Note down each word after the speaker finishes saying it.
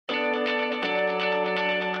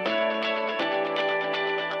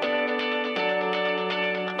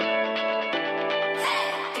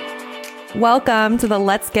Welcome to the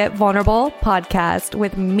Let's Get Vulnerable podcast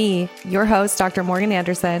with me, your host, Dr. Morgan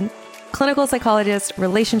Anderson, clinical psychologist,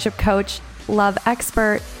 relationship coach, love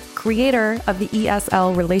expert, creator of the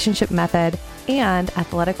ESL relationship method, and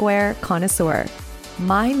athletic wear connoisseur.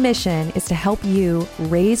 My mission is to help you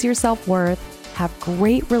raise your self-worth, have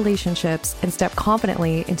great relationships, and step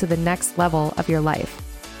confidently into the next level of your life.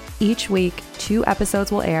 Each week, 2 episodes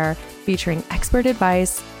will air featuring expert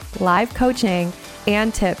advice, live coaching,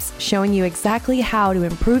 and tips showing you exactly how to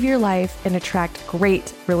improve your life and attract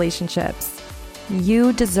great relationships.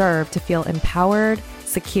 You deserve to feel empowered,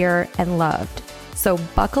 secure, and loved. So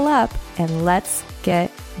buckle up and let's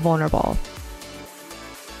get vulnerable.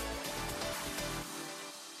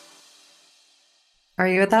 Are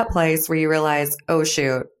you at that place where you realize, oh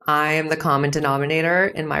shoot, I am the common denominator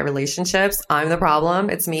in my relationships. I'm the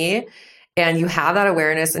problem. It's me. And you have that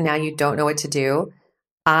awareness and now you don't know what to do.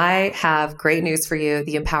 I have great news for you.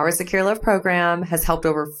 The Empower Secure Love program has helped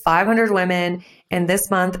over 500 women. And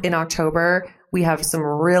this month in October, we have some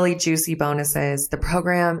really juicy bonuses. The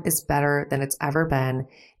program is better than it's ever been.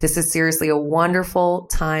 This is seriously a wonderful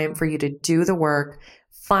time for you to do the work,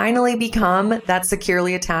 finally become that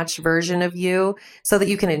securely attached version of you so that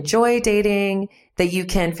you can enjoy dating, that you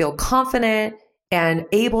can feel confident and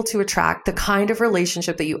able to attract the kind of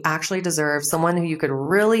relationship that you actually deserve, someone who you could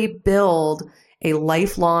really build a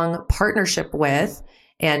lifelong partnership with,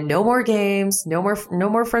 and no more games, no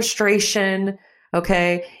more frustration.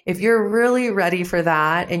 Okay. If you're really ready for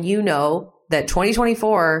that and you know that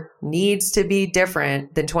 2024 needs to be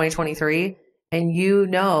different than 2023, and you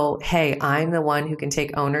know, hey, I'm the one who can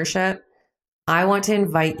take ownership, I want to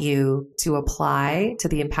invite you to apply to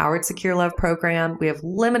the Empowered Secure Love program. We have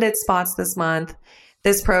limited spots this month.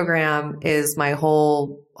 This program is my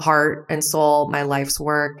whole heart and soul, my life's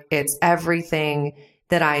work. It's everything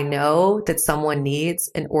that I know that someone needs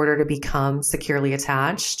in order to become securely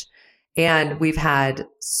attached. And we've had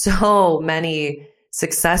so many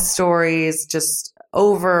success stories, just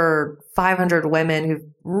over 500 women who've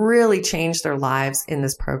really changed their lives in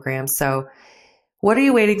this program. So what are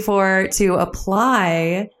you waiting for to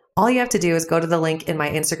apply? All you have to do is go to the link in my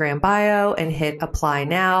Instagram bio and hit apply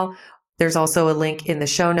now. There's also a link in the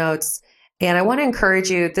show notes. And I want to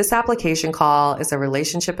encourage you, this application call is a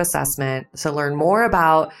relationship assessment to learn more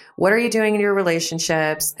about what are you doing in your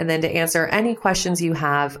relationships and then to answer any questions you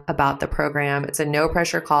have about the program. It's a no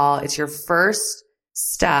pressure call. It's your first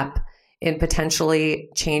step in potentially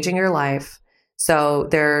changing your life. So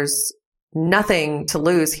there's nothing to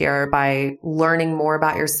lose here by learning more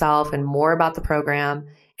about yourself and more about the program.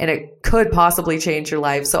 And it could possibly change your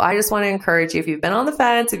life. So I just want to encourage you, if you've been on the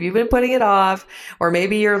fence, if you've been putting it off, or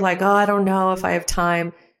maybe you're like, oh, I don't know if I have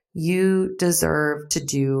time, you deserve to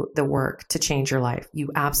do the work to change your life. You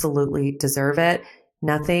absolutely deserve it.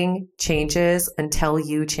 Nothing changes until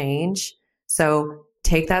you change. So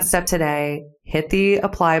take that step today, hit the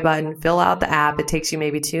apply button, fill out the app. It takes you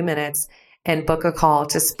maybe 2 minutes and book a call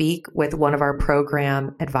to speak with one of our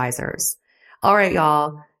program advisors. All right,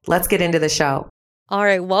 y'all, let's get into the show. All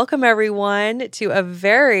right. Welcome, everyone, to a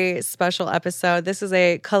very special episode. This is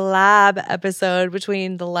a collab episode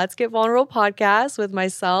between the Let's Get Vulnerable podcast with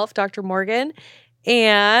myself, Dr. Morgan,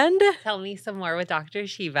 and Tell Me Some More with Dr.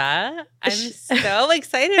 Sheva. I'm so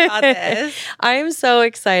excited about this. I am so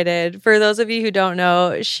excited. For those of you who don't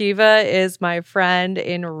know, Sheva is my friend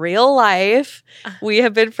in real life. We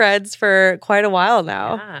have been friends for quite a while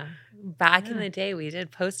now. Yeah. Back in the day, we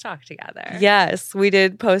did postdoc together. Yes, we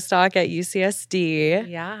did postdoc at UCSD.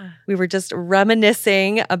 Yeah. We were just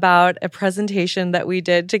reminiscing about a presentation that we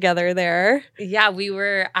did together there. Yeah, we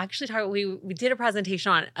were actually talking, we did a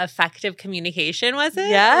presentation on effective communication, was it?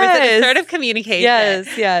 Yes. Or was it assertive communication?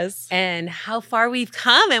 Yes. And how far we've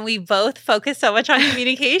come, and we both focus so much on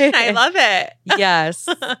communication. I love it. Yes.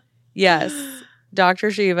 Dr.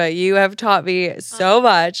 Sheva, you have taught me so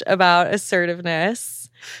much about assertiveness.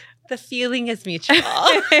 The feeling is mutual.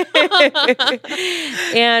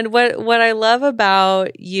 And what I love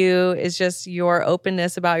about you is just your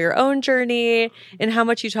openness about your own journey and how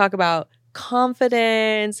much you talk about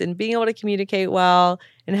confidence and being able to communicate well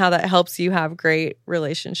and how that helps you have great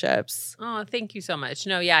relationships. Oh, thank you so much.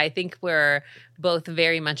 No, yeah, I think we're both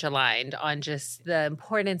very much aligned on just the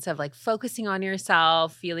importance of like focusing on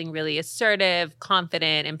yourself, feeling really assertive,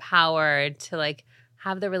 confident, empowered to like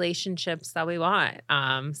have the relationships that we want.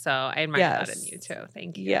 So I admire that in you too.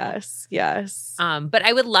 Thank you. Yes. But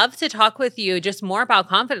I would love to talk with you just more about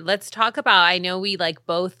confidence. Let's talk about, I know we like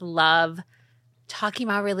both love talking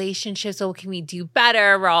about relationships. So what can we do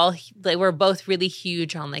better? We're both really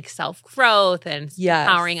huge on like self-growth and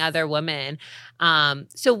empowering other women.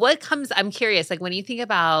 So what comes, I'm curious, like when you think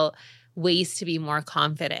about ways to be more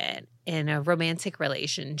confident in a romantic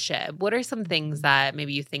relationship, what are some things that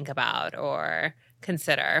maybe you think about or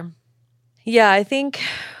consider? Yeah, I think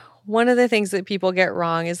one of the things that people get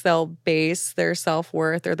wrong is they'll base their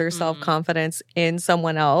self-worth or their self-confidence in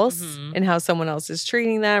someone else and how someone else is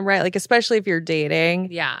treating them, right? Like, especially if you're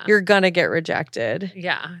dating, you're going to get rejected.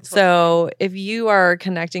 Yeah. Totally. So if you are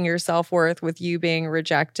connecting your self-worth with you being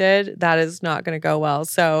rejected, that is not going to go well.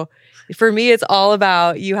 So for me, it's all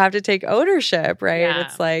about you have to take ownership, right? Yeah.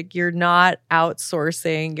 It's like you're not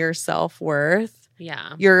outsourcing your self-worth.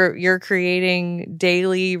 Yeah. You're creating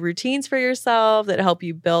daily routines for yourself that help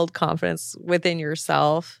you build confidence within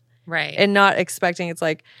yourself. Right. And not expecting it's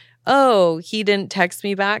like, oh, he didn't text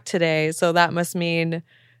me back today, so that must mean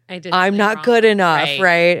I'm not wrong. good enough,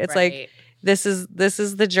 right? It's right. like this is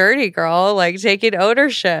the journey, girl. Like taking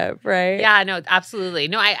ownership, right? Yeah, no, absolutely.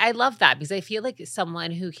 No, I love that because I feel like someone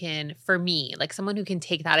who can, for me, like someone who can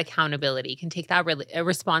take that accountability, can take that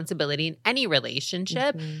responsibility in any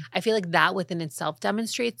relationship. I feel like that within itself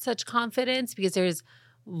demonstrates such confidence because there's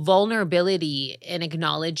vulnerability in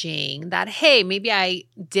acknowledging that, hey, maybe I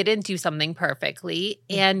didn't do something perfectly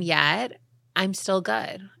and yet I'm still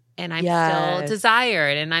good. And I'm still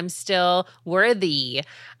desired and I'm still worthy,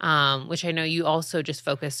 which I know you also just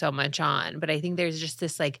focus so much on. But I think there's just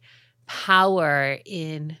this like power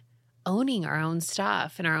in owning our own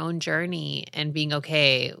stuff and our own journey and being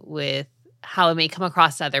okay with how it may come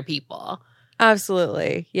across to other people.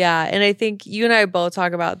 Absolutely. Yeah. And I think you and I both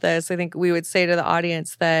talk about this. I think we would say to the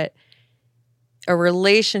audience that a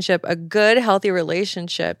relationship, a good, healthy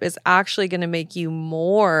relationship is actually going to make you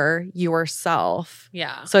more yourself.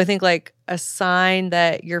 Yeah. So I think like a sign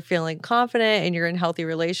that you're feeling confident and you're in healthy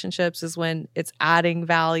relationships is when it's adding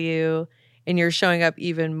value and you're showing up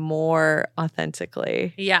even more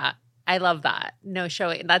authentically. Yeah. I love that. No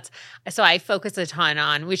showing. So I focus a ton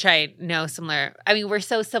on, which I know similar. I mean, we're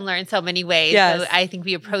so similar in so many ways. Yes. So I think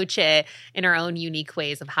we approach it in our own unique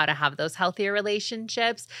ways of how to have those healthier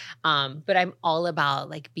relationships. But I'm all about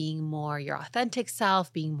like being more your authentic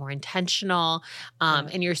self, being more intentional.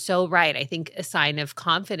 And you're so right. I think a sign of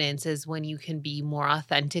confidence is when you can be more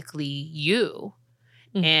authentically you.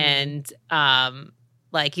 And,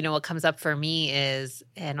 like, you know, what comes up for me is,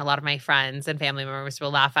 and a lot of my friends and family members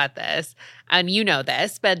will laugh at this, and you know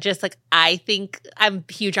this, but just like, I think I'm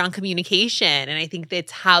huge on communication. And I think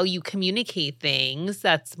that's how you communicate things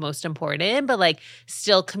that's most important, but like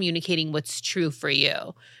still communicating what's true for you.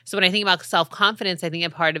 So when I think about self-confidence, I think a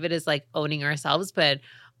part of it is like owning ourselves, but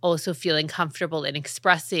also feeling comfortable in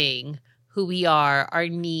expressing who we are, our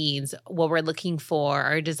needs, what we're looking for,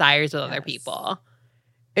 our desires with other people.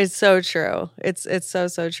 It's so true. It's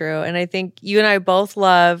so true. And I think you and I both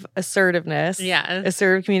love assertiveness. Yeah.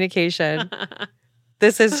 Assertive communication.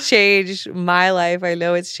 This has changed my life. I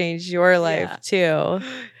know it's changed your life too.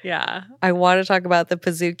 Yeah. I want to talk about the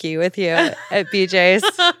Pizookie with you at BJ's.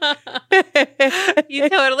 You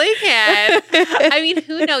totally can. I mean,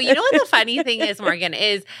 who knows? You know what the funny thing is, Morgan,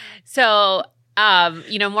 is so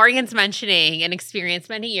you know, Morgan's mentioning an experience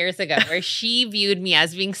many years ago where she viewed me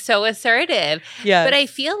as being so assertive. Yeah. But I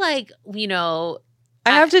feel like, you know,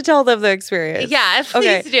 I have to tell them the experience. Yeah,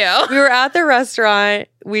 please do. We were at the restaurant.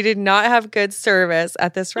 We did not have good service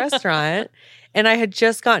at this restaurant. And I had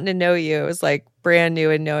just gotten to know you. It was like brand new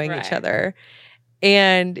and knowing each other.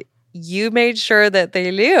 And you made sure that they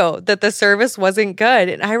knew that the service wasn't good.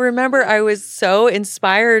 And I remember I was so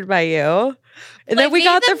inspired by you. And then we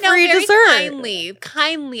got the free dessert.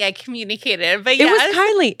 Kindly, I communicated. But it was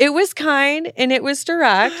kindly. It was kind and it was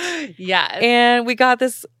direct. Yes. And we got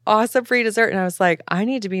this awesome free dessert. And I was like, I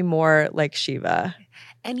need to be more like Sheva.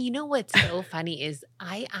 And you know what's so funny is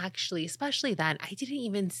I actually, especially then, I didn't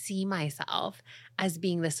even see myself as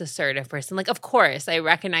being this assertive person. Like, of course, I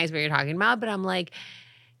recognize what you're talking about, but I'm like,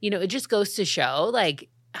 you know, it just goes to show, like,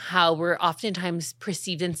 how we're oftentimes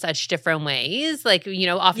perceived in such different ways. Like, you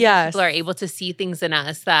know, often people are able to see things in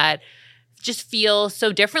us that just feel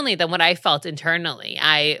so differently than what I felt internally.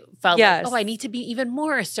 I felt like, oh, I need to be even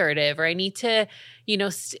more assertive, or I need to, you know,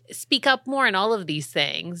 speak up more and all of these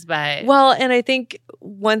things. But well, and I think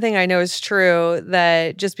one thing I know is true,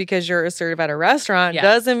 that just because you're assertive at a restaurant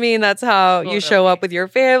doesn't mean that's how you show up with your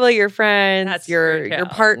family, your friends, your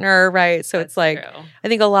partner, right? So it's like, I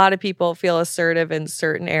think a lot of people feel assertive in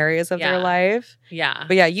certain areas of their life. Yeah.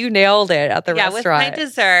 But yeah, you nailed it at the restaurant. With my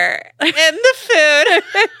dessert and the food.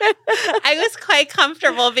 I was quite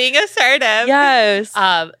comfortable being assertive. Yes.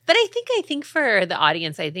 But I think for the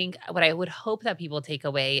audience, I think what I would hope that people take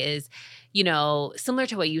away is, similar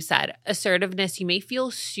to what you said, assertiveness, you may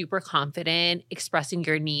feel super confident expressing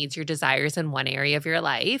your needs, your desires in one area of your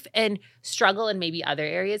life and struggle in maybe other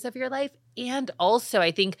areas of your life. And also,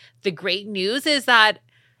 I think the great news is that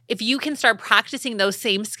if you can start practicing those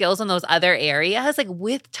same skills in those other areas, like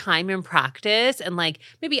with time and practice and like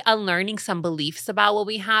maybe unlearning some beliefs about what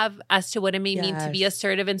we have as to what it may mean to be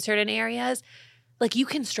assertive in certain areas, like you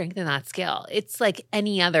can strengthen that skill. It's like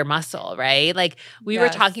any other muscle, right? Like we were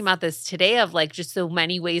talking about this today of like just so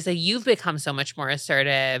many ways that you've become so much more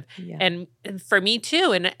assertive. And for me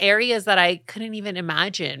too, in areas that I couldn't even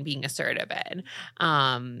imagine being assertive in.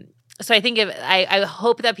 So I think I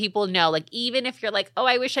hope that people know, like, even if you're like, oh,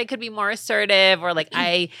 I wish I could be more assertive, or like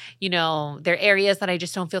there are areas that I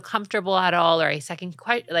just don't feel comfortable at all, or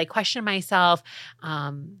I question myself,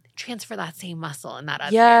 transfer that same muscle in that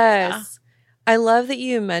other area. I love that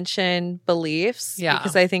you mentioned beliefs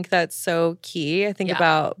because I think that's so key. I think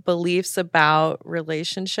about beliefs about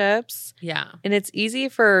relationships. And it's easy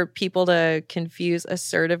for people to confuse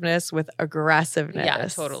assertiveness with aggressiveness. Yeah,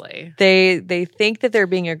 totally. They think that they're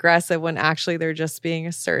being aggressive when actually they're just being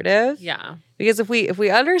assertive. Because if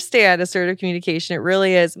we understand assertive communication, it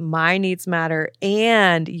really is my needs matter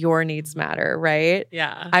and your needs matter, right?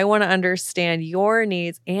 I want to understand your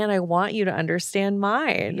needs and I want you to understand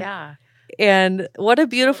mine. And what a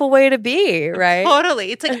beautiful way to be, right?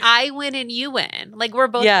 Totally. It's like I win and you win. Like we're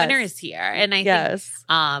both winners here. And I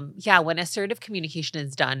think, when assertive communication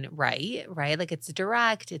is done right? Like it's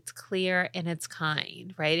direct, it's clear, and it's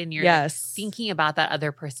kind, right? And you're thinking about that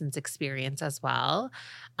other person's experience as well.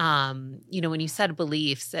 When you said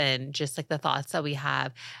beliefs and just like the thoughts that we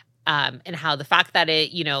have, and how the fact that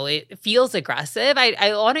it feels aggressive.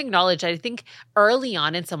 I want to acknowledge, I think early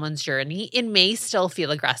on in someone's journey, it may still feel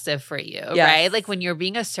aggressive for you, right? Like when you're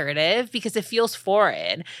being assertive because it feels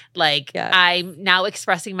foreign. Like I'm now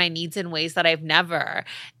expressing my needs in ways that I've never.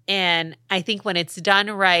 And I think when it's done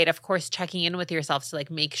right, of course, checking in with yourself to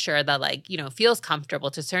like make sure that it feels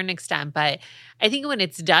comfortable to a certain extent. But I think when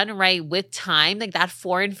it's done right with time, like that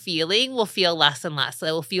foreign feeling will feel less and less.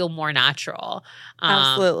 It will feel more natural.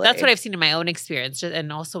 Absolutely. That's what I've seen in my own experience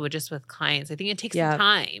and also just with clients. I think it takes some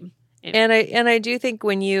time. And I do think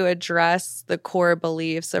when you address the core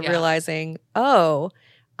beliefs of realizing,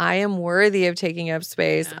 I am worthy of taking up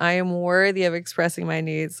space. I am worthy of expressing my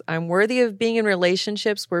needs. I'm worthy of being in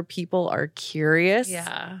relationships where people are curious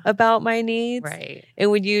about my needs. Right. And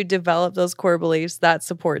when you develop those core beliefs, that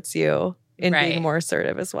supports you in being more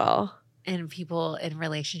assertive as well. And people in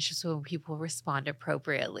relationships where people respond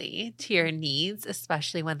appropriately to your needs,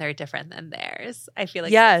 especially when they're different than theirs. I feel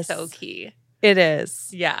like that's so key. It is.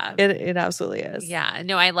 Yeah. It absolutely is. Yeah.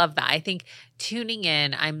 No, I love that. I think tuning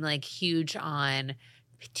in, I'm like huge on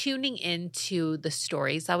tuning into the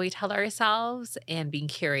stories that we tell ourselves and being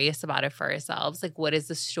curious about it for ourselves. Like, what is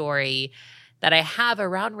the story that I have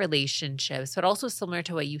around relationships, but also similar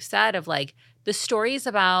to what you said of like the stories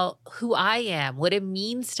about who I am, what it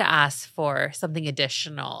means to ask for something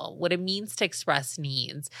additional, what it means to express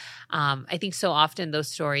needs. I think so often those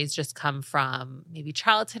stories just come from maybe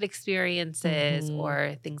childhood experiences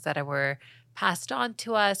or things that were passed on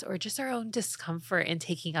to us, or just our own discomfort in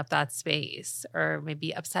taking up that space or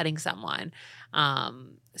maybe upsetting someone.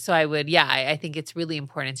 So I think it's really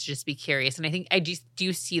important to just be curious. And I think I just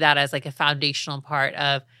do see that as like a foundational part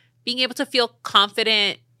of being able to feel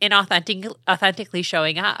confident in authentically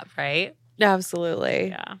showing up, right? Absolutely.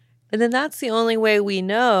 Yeah. And then that's the only way we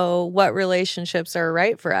know what relationships are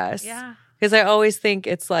right for us. Yeah. Because I always think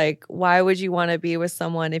it's like, why would you want to be with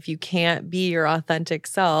someone if you can't be your authentic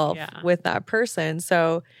self with that person?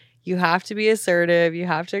 So you have to be assertive. You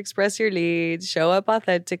have to express your needs, show up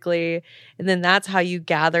authentically. And then that's how you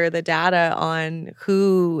gather the data on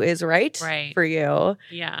who is right for you.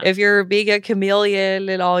 Yeah. If you're being a chameleon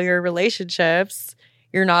in all your relationships,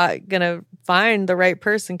 you're not going to find the right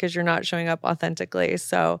person because you're not showing up authentically.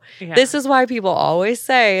 So this is why people always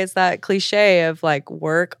say it's that cliche of like,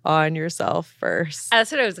 work on yourself first.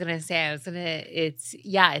 That's what I was going to say.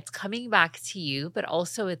 It's coming back to you, but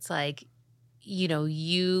also it's like,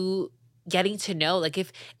 you getting to know, like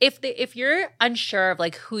if you're unsure of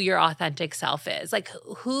like who your authentic self is, like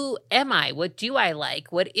who am I? What do I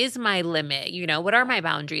like? What is my limit? What are my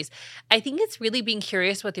boundaries? I think it's really being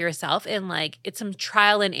curious with yourself, and like it's some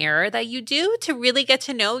trial and error that you do to really get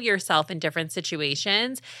to know yourself in different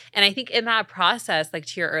situations. And I think in that process, like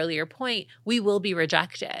to your earlier point, we will be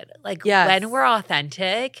rejected. Like when we're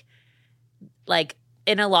authentic, like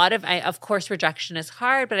in a lot of course, rejection is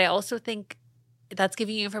hard, but I also think that's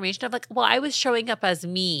giving you information of like, well, I was showing up as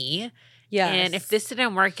me. Yes. And if this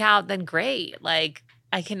didn't work out, then great. Like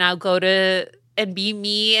I can now go to and be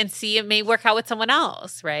me and see it may work out with someone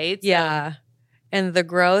else, right? Yeah. And the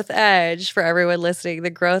growth edge for everyone listening, the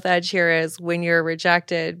growth edge here is when you're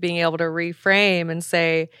rejected, being able to reframe and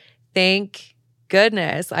say, thank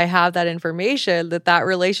goodness I have that information that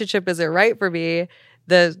relationship isn't right for me.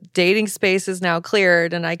 The dating space is now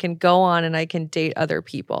cleared and I can go on and I can date other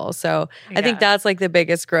people. So I think that's like the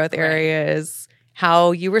biggest growth area is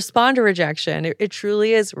how you respond to rejection. It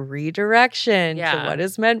truly is redirection to what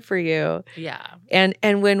is meant for you. Yeah. And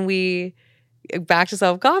when we back to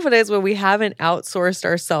self-confidence, when we haven't outsourced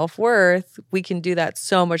our self-worth, we can do that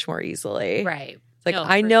so much more easily. Right. It's like,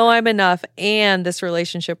 I know I'm enough and this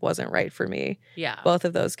relationship wasn't right for me. Yeah. Both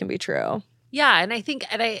of those can be true. Yeah. And I think,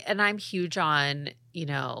 and I'm huge on, you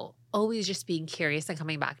know, always just being curious and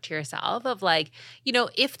coming back to yourself of like, you know,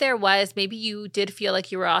 if there was, maybe you did feel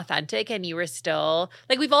like you were authentic and you were still,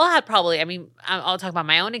 like we've all had probably, I mean, I'll talk about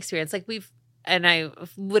my own experience. Like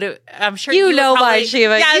I'm sure you know why,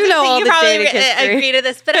 Sheva. Yeah, you know all the dating history. Agree to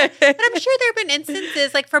this, but I'm sure there have been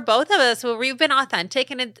instances like for both of us where we've been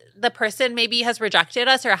authentic and the person maybe has rejected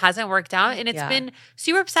us or it hasn't worked out, and it's been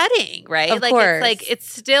super upsetting, right? Of like course. it's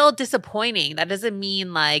still disappointing. That doesn't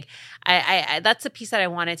mean like I that's a piece that I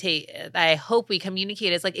want to take. That I hope we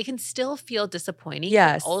communicate is like it can still feel disappointing.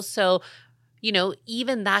 Yes. But also, you know,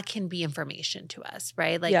 even that can be information to us,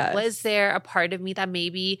 right? Like, was there a part of me that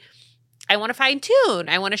maybe I want to fine tune?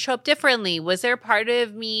 I want to show up differently. Was there a part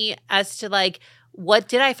of me as to like, what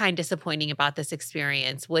did I find disappointing about this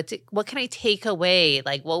experience? What can I take away?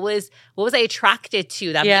 Like, what was I attracted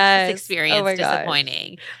to that makes this experience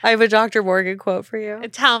disappointing? I have a Dr. Morgan quote for you.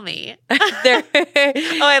 Tell me. Oh,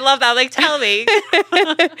 I love that. Like, tell me.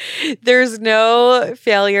 There's no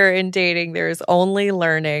failure in dating. There's only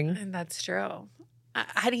learning. And that's true.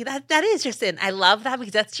 Honey, that is just I love that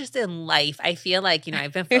because that's just in life. I feel like, you know,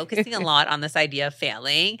 I've been focusing a lot on this idea of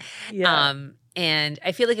failing. Yeah. And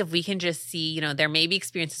I feel like if we can just see, you know, there may be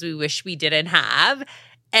experiences we wish we didn't have,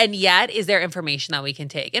 and yet is there information that we can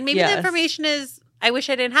take? And maybe the information is, I wish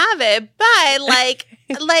I didn't have it, but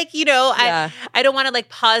like, you know, I don't want to like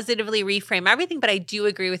positively reframe everything, but I do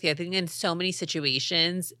agree with you. I think in so many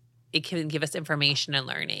situations, it can give us information and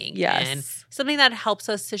learning. Yes. And something that helps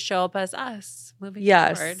us to show up as us moving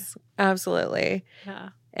forward. Yes, absolutely.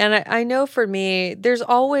 Yeah. And I know for me, there's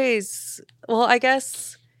always, well, I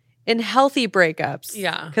guess in healthy breakups.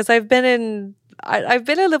 Yeah. Because I've been in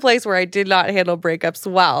the place where I did not handle breakups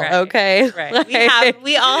well. Right. Okay. Right. Like,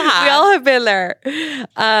 we all have. We all have been there.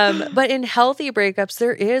 But in healthy breakups,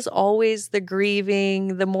 there is always the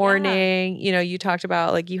grieving, the mourning. You know, you talked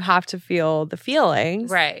about like you have to feel the feelings.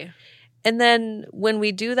 Right. And then when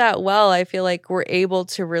we do that well, I feel like we're able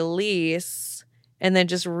to release and then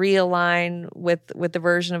just realign with the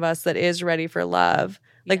version of us that is ready for love,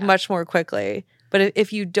 like much more quickly. But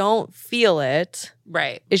if you don't feel it,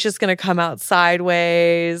 right, it's just going to come out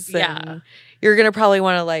sideways. And you're going to probably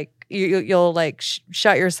want to like, you'll like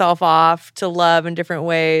shut yourself off to love in different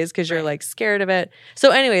ways because you're like scared of it.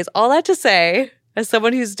 So anyways, all that to say, as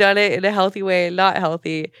someone who's done it in a healthy way, not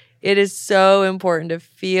healthy, it is so important to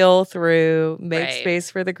feel through, make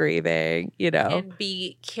space for the grieving, you know. And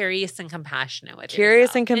be curious and compassionate with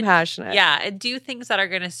yourself. And compassionate. And do things that are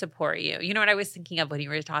going to support you. You know what I was thinking of when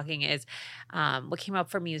you were talking is what came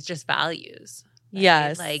up for me is just values. Right?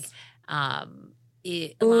 Yes. Like,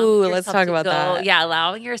 let's talk about that. Yeah,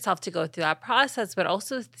 allowing yourself to go through that process, but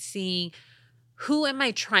also seeing who am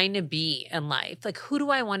I trying to be in life? Like, who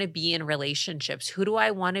do I want to be in relationships? Who do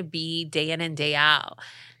I want to be day in and day out?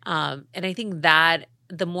 And I think that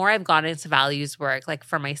the more I've gone into values work, like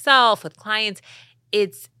for myself, with clients,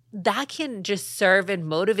 that can just serve in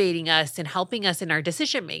motivating us and helping us in our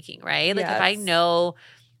decision making, right? Like if I know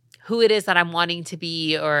who it is that I'm wanting to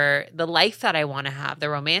be or the life that I want to have, the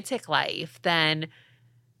romantic life, then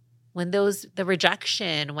when the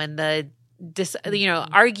rejection, when the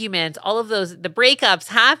arguments, all of those, the breakups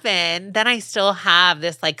happen, then I still have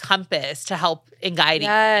this like compass to help in guiding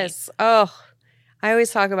me. Yes. Oh, I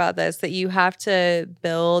always talk about this, that you have to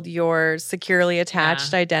build your securely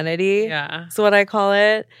attached identity. Yeah. That's what I call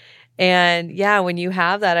it. And when you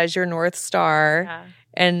have that as your North Star,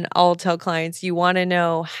 and I'll tell clients, you want to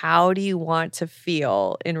know, how do you want to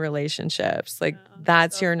feel in relationships? Like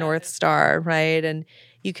that's your North Star, right? And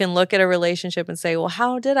you can look at a relationship and say, well,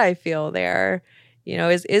 how did I feel there? You know,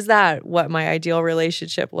 is that what my ideal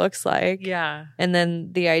relationship looks like? Yeah. And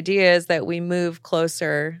then the idea is that we move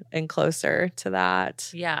closer and closer to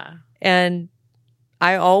that. Yeah. And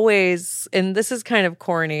I always, and this is kind of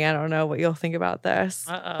corny. I don't know what you'll think about this.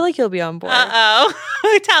 I feel like you'll be on board.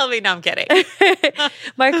 Tell me. No, I'm kidding.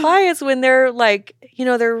 My clients, when they're like,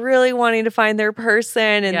 they're really wanting to find their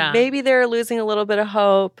person and maybe they're losing a little bit of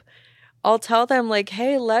hope, I'll tell them like,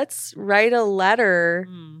 hey, let's write a letter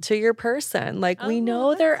to your person. Like, we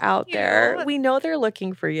know they're out there. We know they're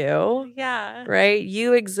looking for you. Yeah. Right?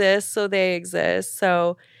 You exist, so they exist.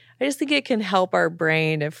 So I just think it can help our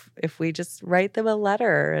brain if we just write them a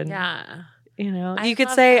letter. And, you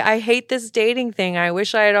could say, I hate this dating thing. I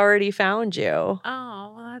wish I had already found you. Oh,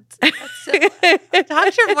 well, that's so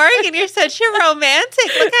Dr. Morgan, you're such a romantic.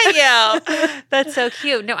 Look at you. That's so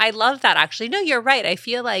cute. No, I love that actually. No, you're right. I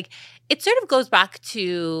feel like it sort of goes back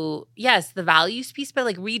to, yes, the values piece, but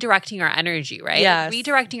like redirecting our energy, right? Yes. Like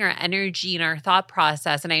redirecting our energy and our thought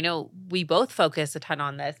process. And I know we both focus a ton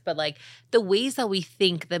on this, but like the ways that we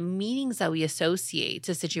think, the meanings that we associate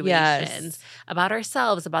to situations about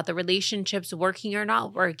ourselves, about the relationships, working or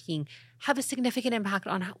not working, have a significant impact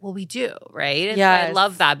on what we do, right? And so I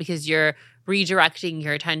love that because you're redirecting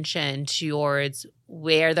your attention towards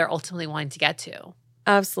where they're ultimately wanting to get to.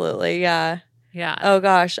 Absolutely, yeah. Yeah. Oh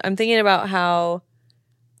gosh, I'm thinking about how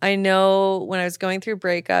I know when I was going through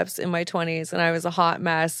breakups in my 20s and I was a hot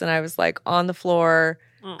mess and I was like on the floor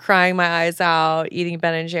crying my eyes out, eating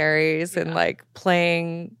Ben & Jerry's and like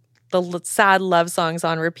playing the sad love songs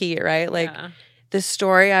on repeat, right? Like the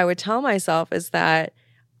story I would tell myself is that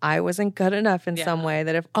I wasn't good enough in some way,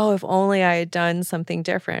 that if only I had done something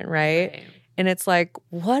different, right? And it's like,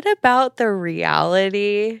 what about the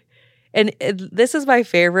reality? And this is my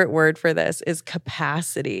favorite word for this is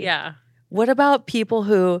capacity. Yeah. What about people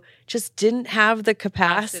who just didn't have the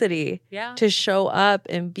capacity to show up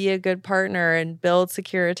and be a good partner and build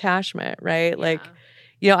secure attachment, right?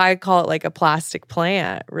 Yeah. Like, I call it like a plastic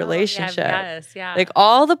plant relationship. Like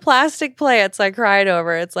all the plastic plants I cried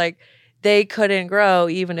over, it's like they couldn't grow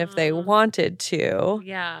even if they wanted to.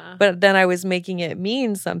 Yeah. But then I was making it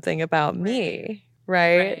mean something about me,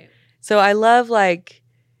 right? So I love like,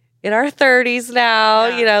 in our 30s now,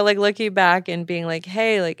 like looking back and being like,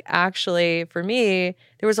 hey, like actually for me,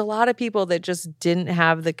 there was a lot of people that just didn't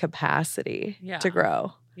have the capacity to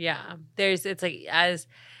grow. Yeah. It's like as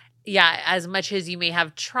much as you may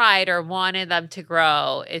have tried or wanted them to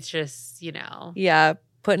grow, it's just, Yeah.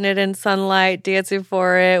 Putting it in sunlight, dancing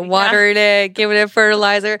for it, watering it, giving it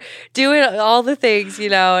fertilizer, doing all the things,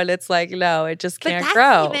 and it's like, no, it just can't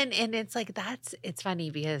grow. And it's like, it's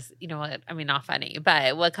funny because, you know what, I mean, not funny,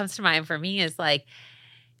 but what comes to mind for me is like,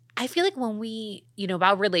 I feel like when we,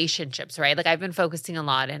 about relationships, right? Like I've been focusing a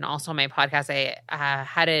lot and also on my podcast, I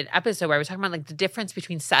had an episode where I was talking about like the difference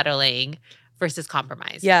between settling versus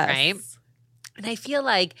compromise, right? And I feel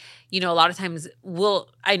like, a lot of times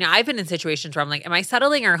I know I've been in situations where I'm like, am I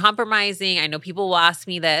settling or compromising? I know people will ask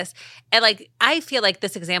me this. And like, I feel like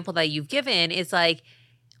this example that you've given is like,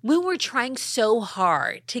 when we're trying so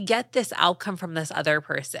hard to get this outcome from this other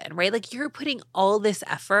person, right? Like you're putting all this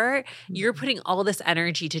effort, you're putting all this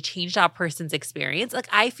energy to change that person's experience. Like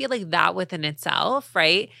I feel like that within itself,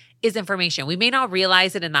 right, is information. We may not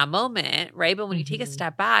realize it in that moment, right? But when you take a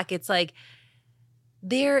step back, it's like,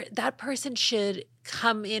 that person should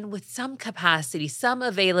come in with some capacity, some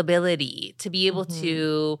availability to be able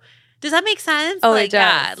to. Does that make sense? Oh, like, it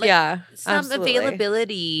does. Some absolutely.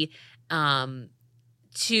 availability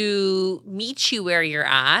to meet you where you're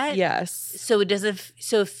at. Yes. So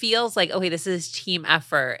it feels like, okay, this is team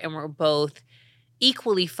effort, and we're both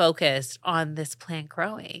equally focused on this plant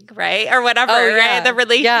growing, right, or whatever. Right, the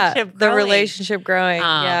relationship. The relationship growing.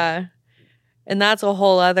 And that's a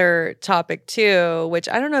whole other topic too, which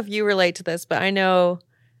I don't know if you relate to this, but I know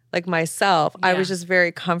like myself, I was just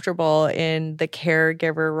very comfortable in the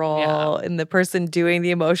caregiver role and the person doing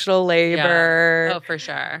the emotional labor. Yeah. Oh, for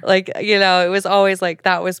sure. Like, it was always like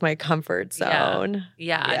that was my comfort zone.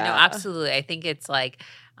 Yeah. No, absolutely. I think it's like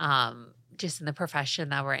just in the profession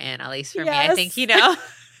that we're in, at least for me, I think,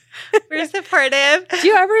 we're supportive. Do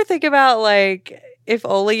you ever think about like, if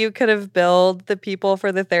only you could have billed the people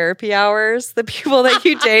for the therapy hours, the people that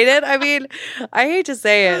you dated? I mean, I hate to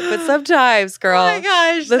say it, but sometimes, girl, oh my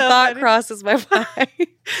gox, the thought crosses my mind.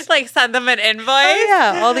 Like send them an invoice. Oh,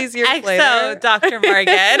 yeah, all these years later. XO, Dr.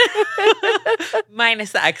 Morgan.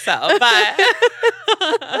 Minus the XO, but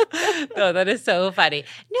no, that is so funny.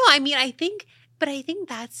 No, I mean, I think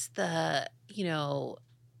that's the,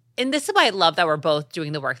 and this is why I love that we're both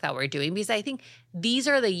doing the work that we're doing, because I think these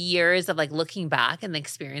are the years of like looking back and the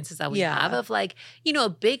experiences that we have of like, you know, a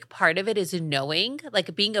big part of it is knowing,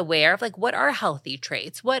 like being aware of like what are healthy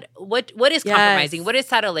traits, what is compromising, what is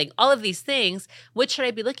settling, all of these things, what should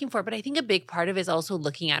I be looking for? But I think a big part of it is also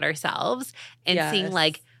looking at ourselves and seeing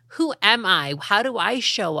like, who am I? How do I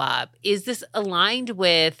show up? Is this aligned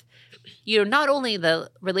with, you know, not only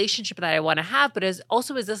the relationship that I want to have, but is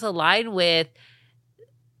this aligned with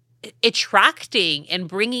attracting and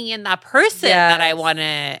bringing in that person that I want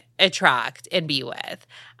to attract and be with.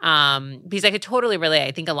 Because I could totally relate.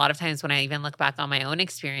 I think a lot of times when I even look back on my own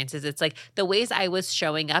experiences, it's like the ways I was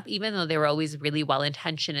showing up, even though they were always really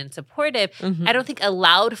well-intentioned and supportive, I don't think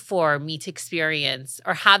allowed for me to experience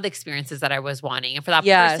or have the experiences that I was wanting, and for that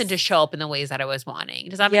person to show up in the ways that I was wanting.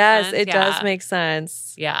 Does that make sense? Yes, it does make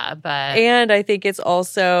sense. Yeah, but and I think it's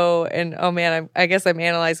also, and oh man, I guess I'm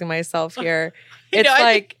analyzing myself here.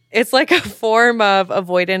 It's like a form of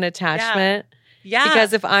avoidant attachment. Yeah.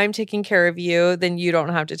 Because if I'm taking care of you, then you don't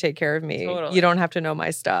have to take care of me. Totally. You don't have to know my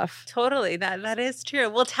stuff. Totally. That is true.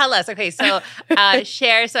 Well, tell us. Okay, so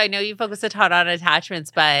share. So I know you focus a ton on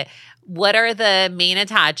attachments, but what are the main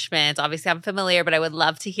attachments? Obviously, I'm familiar, but I would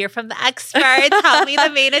love to hear from the expert. Tell me the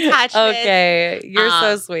main attachments. Okay. You're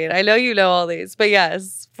so sweet. I know you know all these, but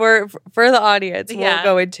yes, for the audience, we'll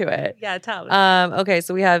go into it. Yeah, tell me. Okay,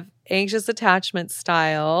 so we have anxious attachment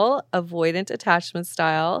style, avoidant attachment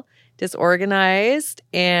style, disorganized,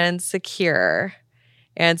 and secure.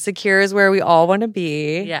 And secure is where we all want to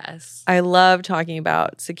be. Yes. I love talking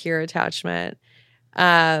about secure attachment.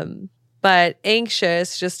 But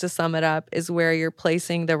anxious, just to sum it up, is where you're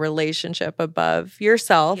placing the relationship above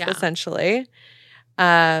yourself, essentially.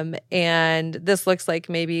 And this looks like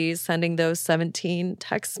maybe sending those 17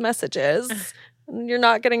 text messages. You're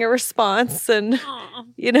not getting a response, and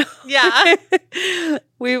you know,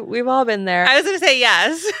 we've all been there. I was going to say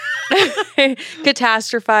yes.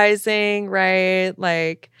 Catastrophizing, right?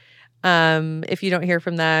 Like, if you don't hear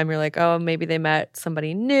from them, you're like, oh, maybe they met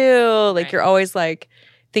somebody new. Like, you're always like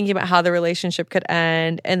thinking about how the relationship could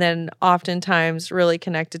end, and then oftentimes really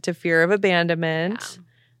connected to fear of abandonment,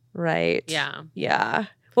 right? Yeah.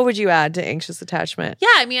 What would you add to anxious attachment? Yeah,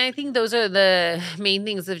 I mean, I think those are the main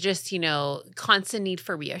things of just, you know, constant need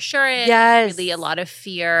for reassurance. Yes. Really a lot of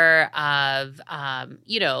fear of,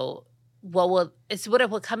 you know, what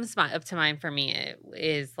comes up to mind for me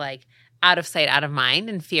is like out of sight, out of mind,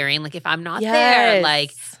 and fearing like if I'm not there,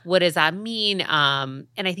 like what does that mean? And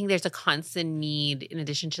I think there's a constant need, in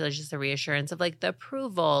addition to just the reassurance of like the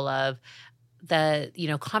approval of the, you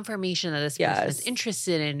know, confirmation that this person is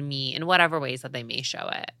interested in me in whatever ways that they may show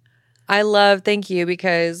it. Thank you,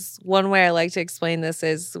 because one way I like to explain this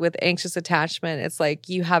is with anxious attachment, it's like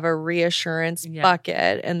you have a reassurance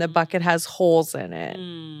bucket, and the bucket has holes in it.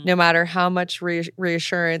 No matter how much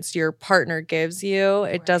reassurance your partner gives you,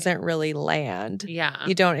 it doesn't really land.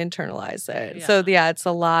 You don't internalize it. So it's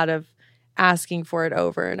a lot of asking for it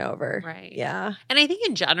over and over. Right. Yeah. And I think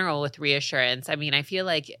in general with reassurance, I mean, I feel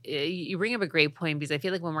like you bring up a great point, because I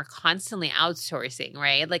feel like when we're constantly outsourcing,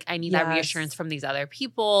 right? Like I need that reassurance from these other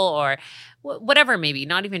people or whatever, maybe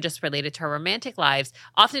not even just related to our romantic lives.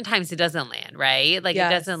 Oftentimes it doesn't land, right? Like it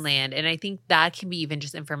doesn't land. And I think that can be even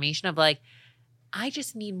just information of like, I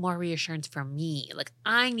just need more reassurance from me. Like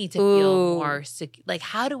I need to feel more like,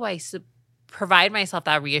 how do I provide myself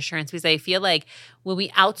that reassurance? Because I feel like when we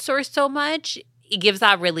outsource so much, it gives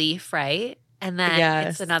that relief, right? And then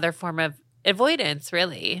it's another form of avoidance,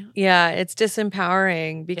 really. Yeah, it's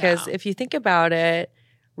disempowering, because if you think about it,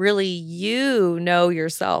 really you know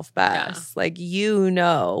yourself best. Like you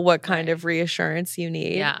know what kind of reassurance you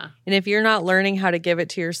need. And if you're not learning how to give it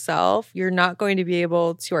to yourself, you're not going to be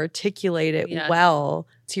able to articulate it well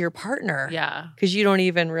to your partner. Because you don't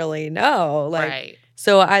even really know. Like,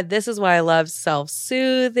 so this is why I love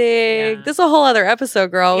self-soothing. This is a whole other episode,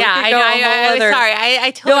 girl. I know. I was sorry. I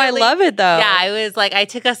totally. No, I love it though. Yeah, I was like, I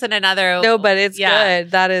took us in another. No, but it's good.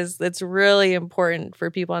 It's really important for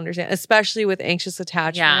people to understand, especially with anxious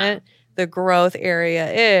attachment. The growth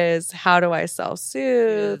area is, how do I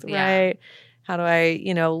self-soothe, right? How do I,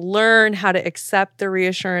 you know, learn how to accept the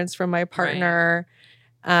reassurance from my partner?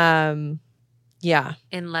 And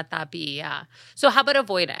let that be. So how about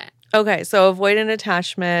avoidant? Okay, so avoidant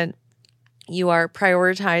attachment, you are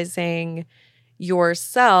prioritizing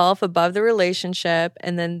yourself above the relationship.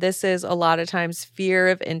 And then this is a lot of times fear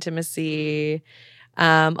of intimacy.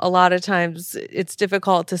 A lot of times it's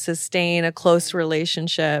difficult to sustain a close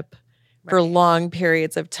relationship for long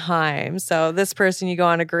periods of time. So this person, you go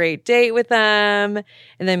on a great date with them,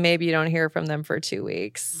 and then maybe you don't hear from them for 2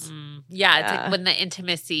 weeks. It's like when the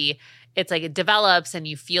intimacy it's like it develops and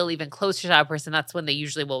you feel even closer to that person, that's when they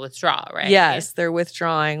usually will withdraw, right? Yes, they're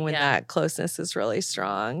withdrawing when that closeness is really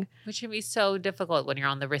strong. Which can be so difficult when you're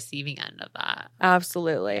on the receiving end of that.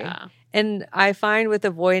 Absolutely. Yeah. And I find with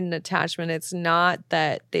avoidant attachment, it's not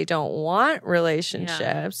that they don't want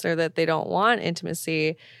relationships or that they don't want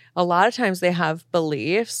intimacy. A lot of times they have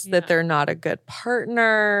beliefs that they're not a good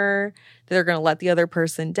partner, that they're going to let the other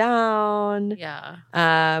person down. Yeah.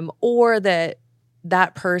 Or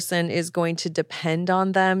that person is going to depend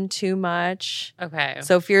on them too much. Okay.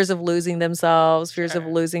 So fears of losing themselves, fears of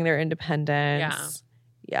losing their independence.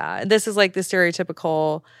 Yeah. And this is like the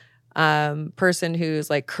stereotypical person who's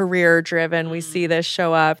like career driven. We see this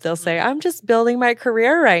show up. They'll say, I'm just building my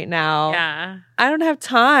career right now. Yeah. I don't have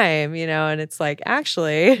time, and it's like,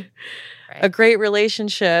 actually, a great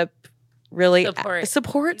relationship really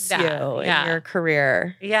supports you in your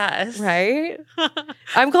career. Yes. Right?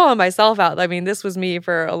 I'm calling myself out. I mean, this was me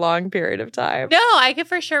for a long period of time. No, I can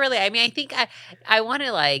for sure relate. I mean, I think I want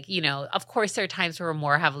to of course there are times where we're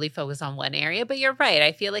more heavily focused on one area, but you're right.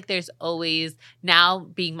 I feel like there's always, now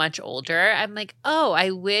being much older, I'm like, oh,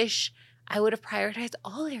 I wish I would have prioritized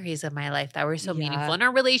all areas of my life that were so meaningful. And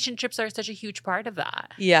our relationships are such a huge part of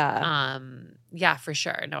that. Yeah. Yeah, for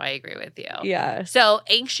sure. No, I agree with you. Yeah. So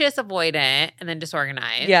anxious, avoidant, and then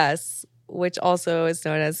disorganized. Yes, which also is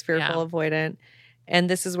known as fearful avoidant. And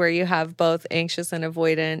this is where you have both anxious and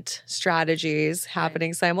avoidant strategies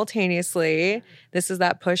happening simultaneously. This is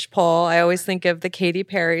that push-pull. I always think of the Katy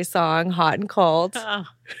Perry song, Hot and Cold. Oh.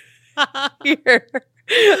 Here.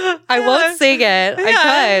 I won't sing it.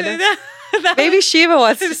 I could. Maybe Sheva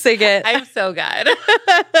wants to sing it. I'm so good.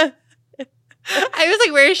 I was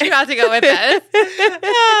like, where is she about to go with this?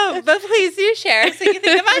 Oh, but please do share so you can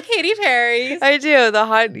think about Katy Perry. I do. The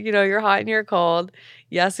hot, you're hot and you're cold.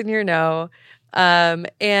 Yes and you're no.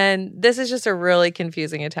 And this is just a really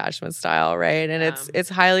confusing attachment style, right? And it's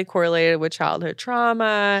highly correlated with childhood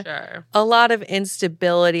trauma. Sure. A lot of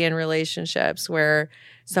instability in relationships where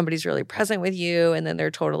somebody's really present with you and then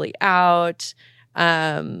they're totally out.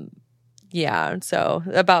 Yeah. So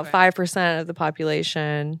about 5% of the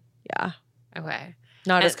population. Yeah. Okay.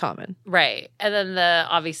 Not as common. Right. And then the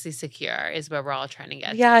obviously secure is where we're all trying to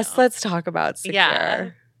get Yes, to. let's talk about secure. Yeah.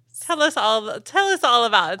 Tell us all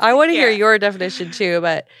about it. I want to hear your definition too,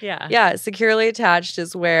 but yeah, securely attached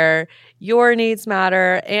is where your needs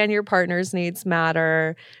matter and your partner's needs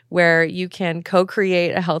matter, where you can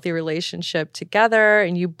co-create a healthy relationship together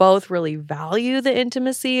and you both really value the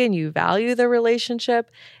intimacy and you value the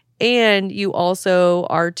relationship. And you also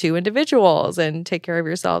are two individuals and take care of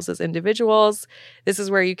yourselves as individuals. This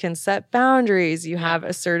is where you can set boundaries. You have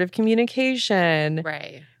assertive communication.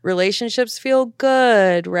 Right. Relationships feel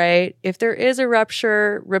good, right? If there is a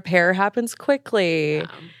rupture, repair happens quickly.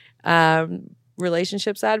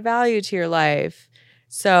 Relationships add value to your life.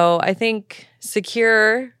 So I think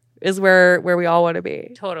secure is where we all want to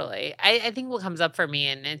be. Totally. I think what comes up for me,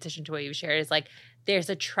 in addition to what you shared, is like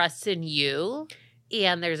there's a trust in you.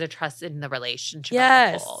 And there's a trust in the relationship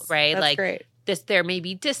as a whole, right? That's great. There may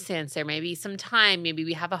be distance, there may be some time, maybe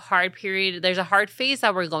we have a hard period, there's a hard phase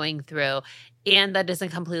that we're going through, and that doesn't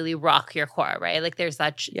completely rock your core, right? Like there's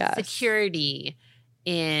that security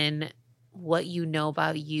in what you know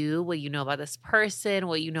about you, what you know about this person,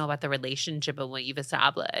 what you know about the relationship and what you've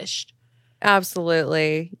established.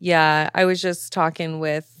 Absolutely. Yeah. I was just talking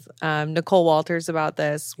with Nicole Walters about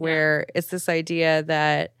this, where it's this idea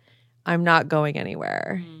that I'm not going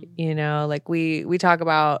anywhere. Like we talk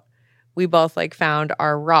about, we both like found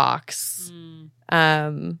our rocks.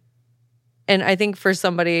 And I think for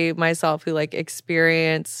somebody, myself, who like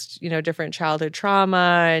experienced, different childhood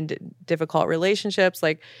trauma and difficult relationships,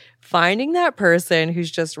 like finding that person who's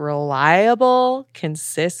just reliable,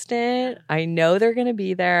 consistent, I know they're going to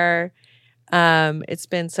be there. It's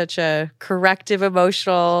been such a corrective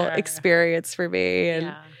emotional experience for me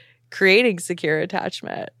and creating secure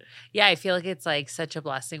attachment. Yeah, I feel like it's like such a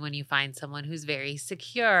blessing when you find someone who's very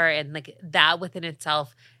secure, and like that within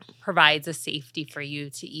itself provides a safety for you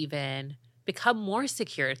to even become more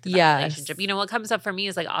secure through that relationship. What comes up for me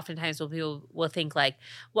is like oftentimes when people will think like,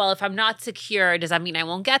 well, if I'm not secure, does that mean I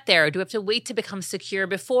won't get there? Or do I have to wait to become secure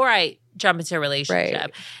before I jump into a relationship?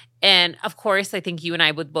 Right. And of course, I think you and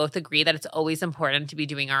I would both agree that it's always important to be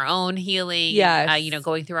doing our own healing,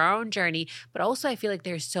 going through our own journey. But also I feel like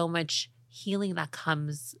there's so much healing that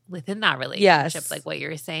comes within that relationship, Yes. like what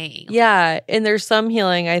you're saying. Yeah. And there's some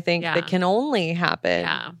healing, I think, Yeah. that can only happen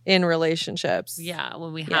in relationships. Yeah.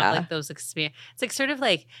 When we have like those experiences, it's like sort of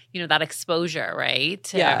like, that exposure, right?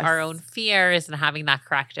 To our own fears and having that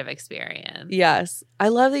corrective experience. Yes. I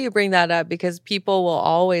love that you bring that up because people will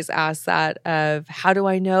always ask that of how do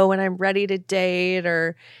I know when I'm ready to date,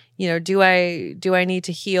 or, do I need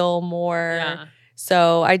to heal more? Yeah.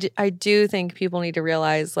 So I do think people need to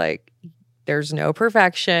realize like there's no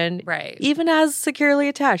perfection. Right. Even as securely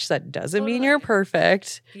attached, that doesn't mean you're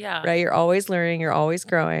perfect. Yeah. Right. You're always learning. You're always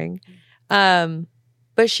growing.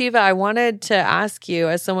 But Sheva, I wanted to ask you,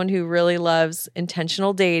 as someone who really loves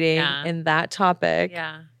intentional dating and that topic,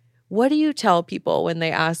 what do you tell people when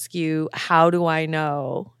they ask you, how do I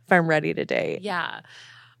know if I'm ready to date? Yeah.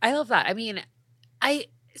 I love that. I mean,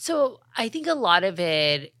 so I think a lot of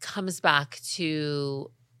it comes back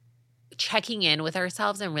to checking in with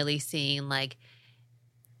ourselves and really seeing like,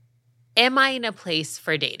 am I in a place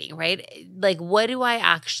for dating, right? Like, what do I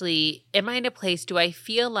actually, am I in a place, do I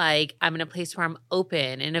feel like I'm in a place where I'm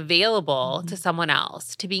open and available to someone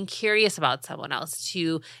else, to being curious about someone else,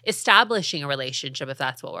 to establishing a relationship if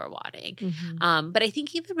that's what we're wanting. But I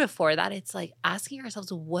think even before that, it's like asking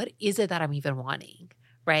ourselves, what is it that I'm even wanting,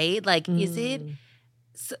 right? Like, is it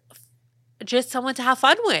just someone to have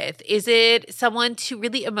fun with? Is it someone to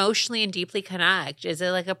really emotionally and deeply connect? Is it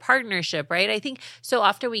like a partnership, right? I think so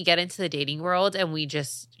often we get into the dating world and we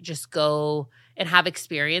just go and have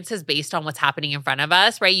experiences based on what's happening in front of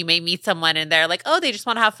us, right? You may meet someone and they're like, oh, they just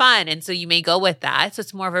want to have fun. And so you may go with that. So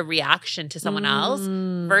it's more of a reaction to someone else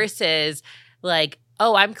versus like,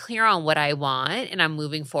 oh, I'm clear on what I want and I'm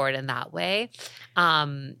moving forward in that way.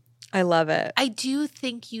 I love it. I do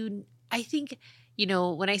think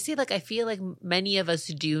when I say like, I feel like many of us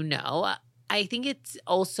do know, I think it's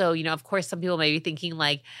also, of course, some people may be thinking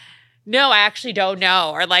like, no, I actually don't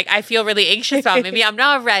know. Or like, I feel really anxious about maybe I'm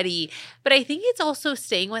not ready. But I think it's also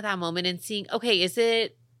staying with that moment and seeing, okay, is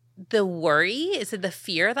it the worry? Is it the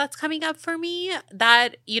fear that's coming up for me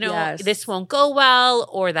that, this won't go well,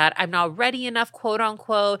 or that I'm not ready enough, quote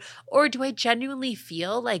unquote? Or do I genuinely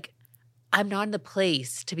feel like I'm not in the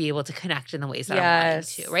place to be able to connect in the ways that I'm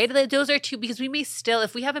wanting to, right? Those are two, because we may still,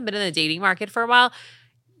 if we haven't been in the dating market for a while,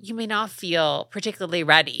 you may not feel particularly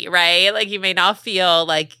ready, right? Like you may not feel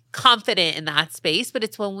like confident in that space, but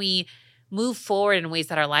it's when we move forward in ways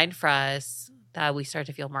that are aligned for us that we start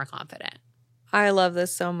to feel more confident. I love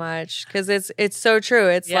this so much because it's so true.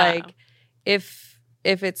 It's like if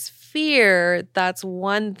it's fear, that's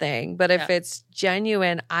one thing. But if it's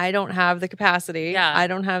genuine, I don't have the capacity, I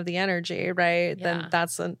don't have the energy, right? Then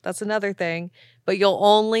that's another thing. But you'll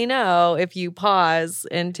only know if you pause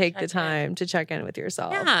and take the time to check in with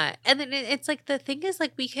yourself. Yeah. And then it's like the thing is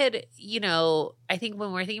like we could, I think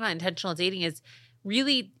when we're thinking about intentional dating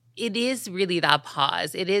it is really that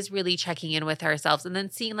pause. It is really checking in with ourselves and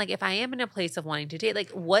then seeing like if I am in a place of wanting to date, like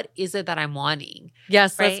what is it that I'm wanting?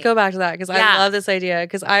 Yes, right? Let's go back to that because I love this idea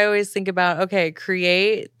because I always think about, okay,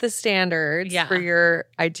 create the standards for your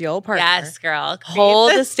ideal partner. Yes, girl.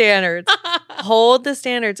 Hold the standards. Hold the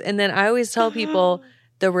standards. And then I always tell people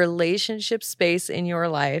the relationship space in your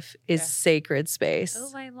life is sacred space.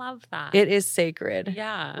 Oh, I love that. It is sacred.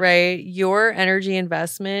 Yeah. Right? Your energy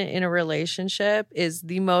investment in a relationship is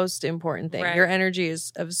the most important thing. Right. Your energy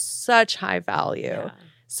is of such high value. Yeah.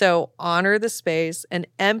 So honor the space. An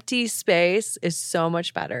empty space is so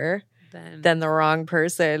much better than the wrong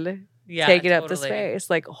person taking up the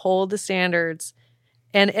space. Like hold the standards.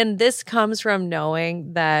 And this comes from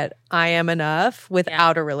knowing that I am enough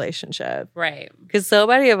without a relationship. Right. Because so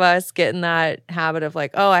many of us get in that habit of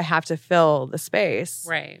like, oh, I have to fill the space.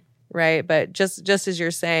 Right. Right. But just as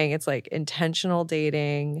you're saying, it's like intentional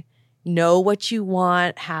dating, know what you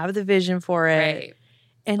want, have the vision for it. Right.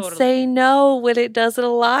 And say no when it doesn't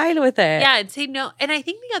align with it. Yeah, and say no. And I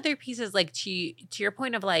think the other piece is like to your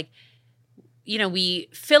point of like, we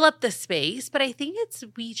fill up the space, but I think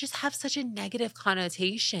we just have such a negative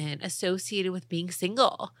connotation associated with being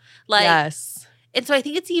single. Like, yes. And so I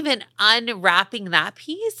think it's even unwrapping that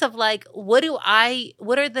piece of like, what is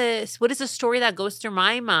the story that goes through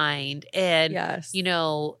my mind? And,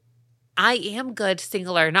 I am good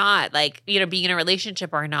single or not, like, being in a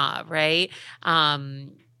relationship or not. Right.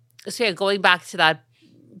 So going back to that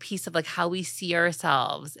piece of like how we see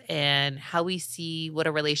ourselves and how we see what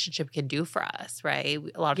a relationship can do for us, right?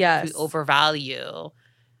 A lot of times we overvalue.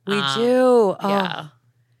 We do. Yeah.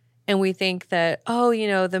 And we think that,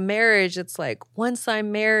 the marriage, it's like once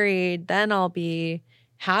I'm married, then I'll be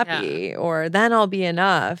happy or then I'll be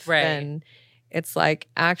enough. Right. And it's like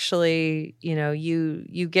actually,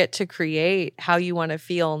 you get to create how you want to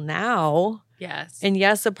feel now. Yes. And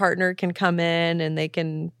yes, a partner can come in and they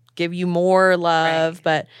can give you more love, Right.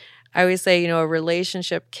 but I always say, a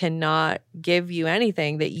relationship cannot give you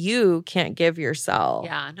anything that you can't give yourself.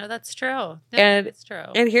 Yeah, no, that's true. No, And it's true.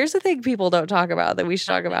 And here's the thing people don't talk about that we should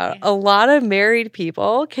talk about. A lot of married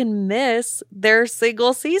people can miss their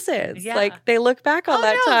single seasons. Yeah. Like they look back on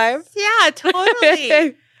that time. Yeah,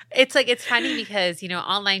 totally. It's funny because,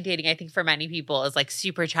 online dating, I think for many people is like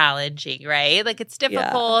super challenging, right? Like it's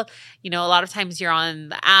difficult. A lot of times you're on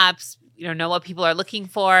the apps, know what people are looking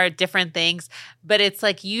for, different things. But it's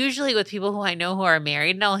like usually with people who I know who are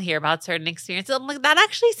married and I'll hear about certain experiences, I'm like, that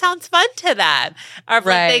actually sounds fun to them. Or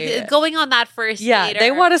like going on that first date.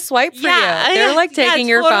 They want to swipe for you. They're like taking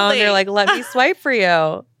your phone. They're like, let me swipe for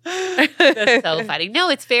you. That's so funny. No,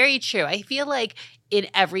 it's very true. I feel like in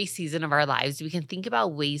every season of our lives, we can think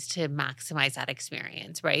about ways to maximize that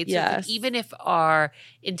experience, right? Yes. So even if our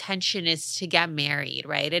intention is to get married,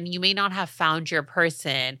 right? And you may not have found your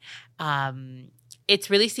person, it's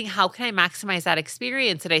really seeing how can I maximize that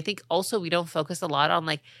experience. And I think also we don't focus a lot on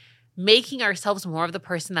like making ourselves more of the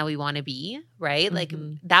person that we want to be, right? Mm-hmm. Like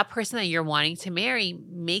that person that you're wanting to marry,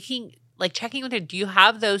 checking with her, do you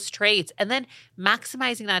have those traits? And then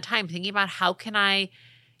maximizing that time, thinking about how can I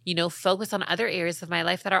focus on other areas of my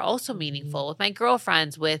life that are also meaningful with my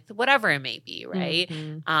girlfriends, with whatever it may be, right?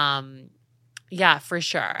 Mm-hmm. Yeah, for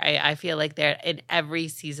sure. I feel like they're in every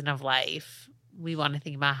season of life, we want to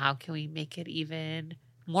think about how can we make it even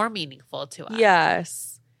more meaningful to us.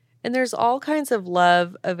 Yes. And there's all kinds of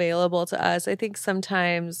love available to us. I think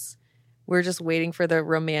sometimes we're just waiting for the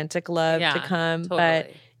romantic love to come, totally.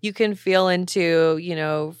 But you can feel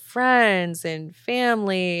into, friends and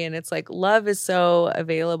family. And it's like love is so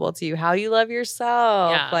available to you. How you love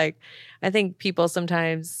yourself. Yeah. Like, I think people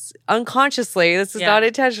sometimes unconsciously, this is not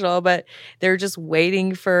intentional, but they're just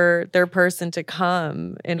waiting for their person to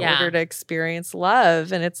come in order to experience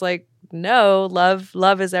love. And it's like, no,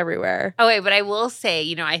 love is everywhere. Oh, wait, but I will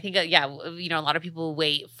say, I think, a lot of people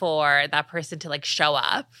wait for that person to like show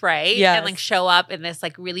up, right? Yes. And like show up in this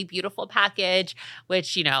like really beautiful package,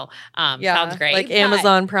 which, sounds great. Like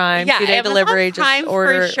Amazon Prime, 2-day delivery, just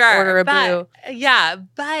order a boo. Yeah.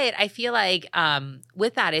 But I feel like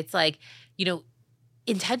with that, it's like,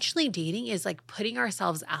 intentionally dating is like putting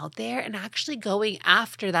ourselves out there and actually going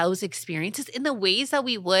after those experiences in the ways that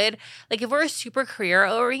we would, like if we're super career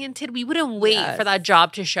oriented, we wouldn't wait for that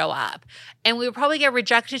job to show up. And we would probably get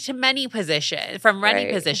rejected to many positions from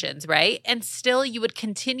many positions, right? And still you would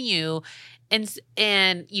continue and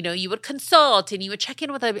you would consult and you would check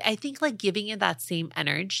in with I think like giving it that same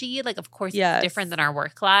energy, like of course it's different than our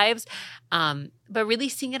work lives, but really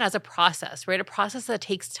seeing it as a process, right? A process that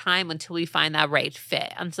takes time until we find that right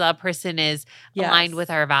fit, until that person is aligned with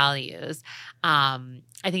our values. I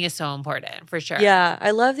think is so important for sure. Yeah,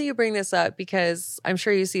 I love that you bring this up because I'm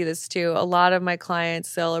sure you see this too. A lot of my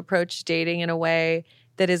clients, they'll approach dating in a way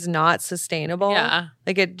that is not sustainable. Yeah.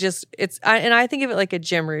 Like I think of it like a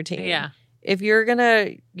gym routine. Yeah. If you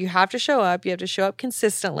have to show up, you have to show up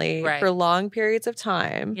consistently for long periods of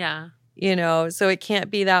time. Yeah. So it can't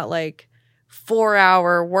be that like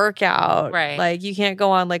 4-hour workout. Right. Like you can't go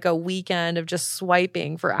on like a weekend of just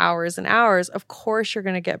swiping for hours and hours. Of course you're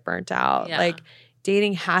going to get burnt out. Yeah. Like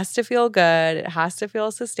dating has to feel good. It has to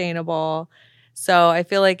feel sustainable. So I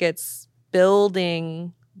feel like it's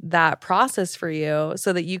building that process for you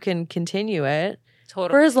so that you can continue it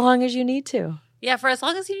for as long as you need to. Yeah, for as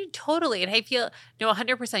long as you totally. And I feel,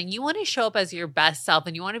 100%, you want to show up as your best self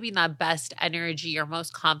and you want to be in that best energy, your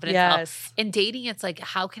most confident self. In dating, it's like,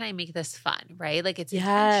 how can I make this fun, right? Like it's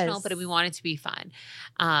intentional, but we want it to be fun.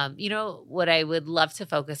 What I would love to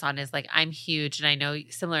focus on is like, I'm huge, and I know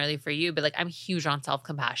similarly for you, but like I'm huge on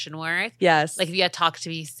self-compassion work. Yes. Like if you had talked to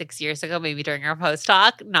me 6 years ago, maybe during our post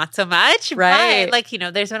talk, not so much. Right. But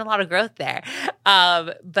like, there's been a lot of growth there.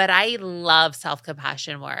 But I love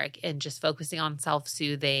self-compassion work and just focusing on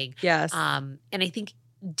self-soothing. Yes. And I think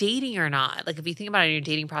dating or not, like if you think about it in your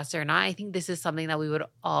dating process or not, I think this is something that we would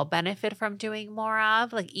all benefit from doing more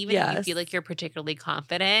of. Like even if you feel like you're particularly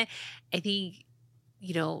confident, I think,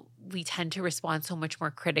 we tend to respond so much more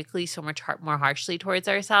critically, so much more harshly towards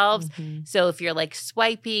ourselves. Mm-hmm. So if you're like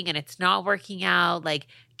swiping and it's not working out, like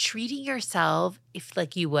treating yourself if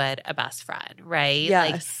like you would a best friend, right?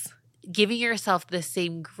 Yes. Like giving yourself the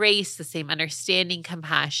same grace, the same understanding,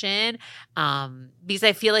 compassion. Because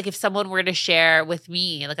I feel like if someone were to share with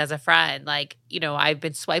me, like as a friend, like, I've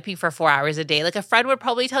been swiping for 4 hours a day, like a friend would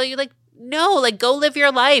probably tell you like, no, like go live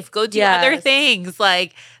your life, go do other Yes. things.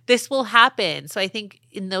 Like this will happen. So I think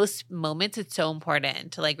in those moments, it's so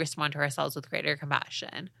important to like respond to ourselves with greater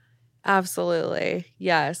compassion. Absolutely.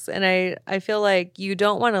 Yes. And I feel like you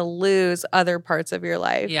don't want to lose other parts of your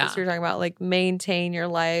life. Yeah. As you're talking about, like maintain your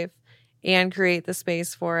life and create the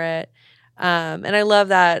space for it. And I love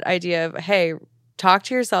that idea of, hey, talk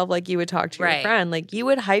to yourself like you would talk to your friend. Like you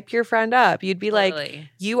would hype your friend up. You'd be like,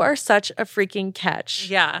 you are such a freaking catch.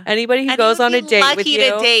 Yeah. Anybody who goes on a date with you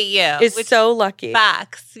to date you is so lucky.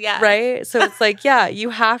 Facts. Yeah. Right? So it's like, yeah,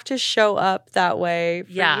 you have to show up that way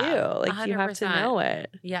for you. Like 100%. you have to know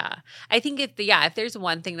it. Yeah. I think if there's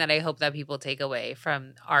one thing that I hope that people take away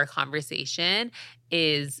from our conversation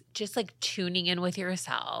is just like tuning in with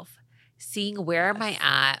yourself. Seeing where am I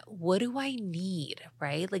at? What do I need,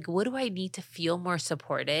 right? Like, what do I need to feel more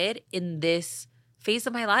supported in this phase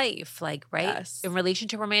of my life? Like, right? Yes. In relation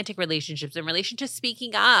to romantic relationships, in relation to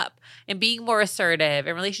speaking up and being more assertive,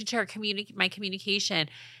 in relation to my communication,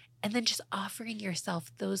 and then just offering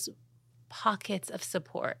yourself those pockets of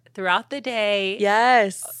support throughout the day.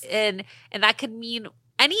 Yes. And that could mean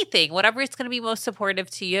anything, whatever it's going to be most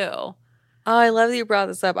supportive to you. Oh, I love that you brought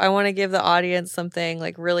this up. I want to give the audience something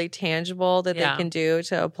like really tangible that they can do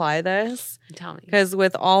to apply this. Tell me. Because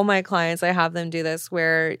with all my clients, I have them do this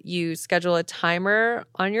where you schedule a timer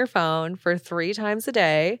on your phone for 3 times a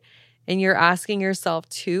day and you're asking yourself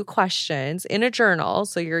 2 questions in a journal.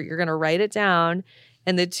 So you're going to write it down.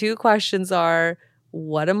 And the 2 questions are,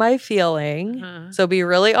 what am I feeling? So be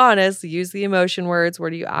really honest. Use the emotion words.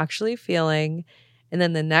 What are you actually feeling? And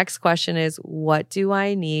then the next question is, what do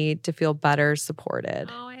I need to feel better supported?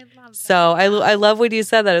 Oh, I love that. So I love when you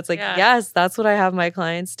said that. It's like, yes, that's what I have my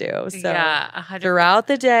clients do. So 100%. throughout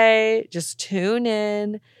the day, just tune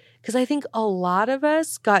in. Because I think a lot of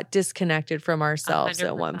us got disconnected from ourselves 100%.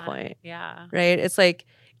 at one point. Yeah. Right? It's like,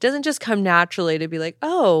 it doesn't just come naturally to be like,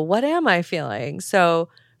 oh, what am I feeling? So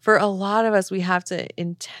for a lot of us, we have to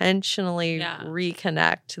intentionally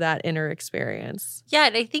reconnect to that inner experience. Yeah.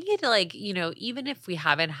 And I think it like, even if we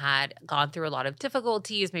haven't gone through a lot of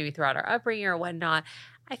difficulties, maybe throughout our upbringing or whatnot,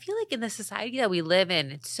 I feel like in the society that we live in,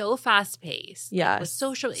 it's so fast paced. Yeah. Like with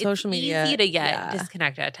social media. It's easy to get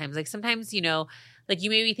disconnected at times. Like sometimes, like you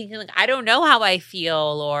may be thinking like, I don't know how I feel,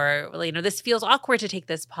 or, this feels awkward to take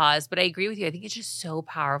this pause. But I agree with you. I think it's just so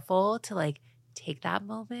powerful to like take that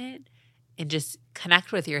moment and just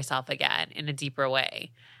connect with yourself again in a deeper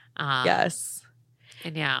way. Yes.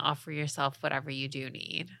 And offer yourself whatever you do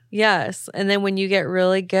need. Yes. And then when you get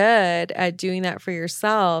really good at doing that for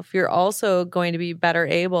yourself, you're also going to be better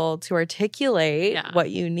able to articulate what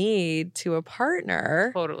you need to a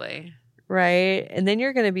partner. Totally. Right. And then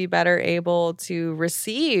you're going to be better able to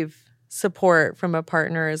receive support from a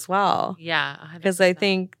partner as well. Yeah. Because I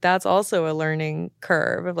think that's also a learning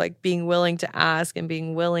curve of like being willing to ask and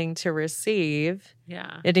being willing to receive.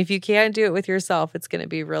 Yeah. And if you can't do it with yourself, it's going to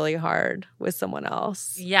be really hard with someone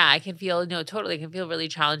else. Yeah. I can feel, totally. It can feel really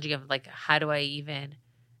challenging of like, how do I even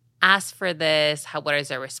ask for this? What is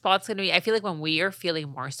their response going to be? I feel like when we are feeling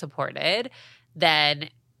more supported, then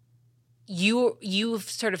you've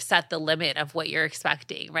sort of set the limit of what you're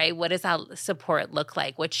expecting, right? What does that support look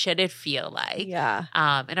like? What should it feel like? Yeah.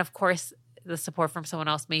 And of course, the support from someone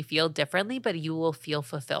else may feel differently, but you will feel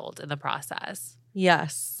fulfilled in the process.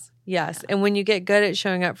 Yes. Yes. And when you get good at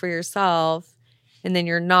showing up for yourself, and then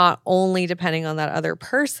you're not only depending on that other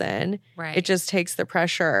person, it just takes the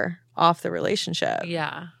pressure off the relationship.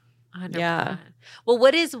 Yeah. 100%. Yeah. Well,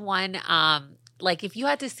 what is one like if you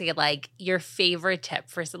had to say like your favorite tip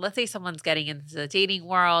for, so let's say someone's getting into the dating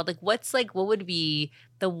world, like what would be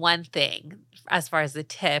the one thing as far as the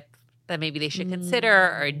tip that maybe they should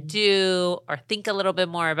consider or do or think a little bit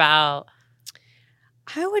more about?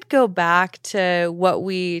 I would go back to what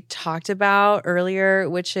we talked about earlier,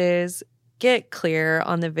 which is get clear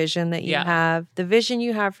on the vision that you have, the vision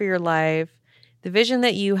you have for your life, the vision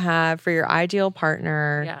that you have for your ideal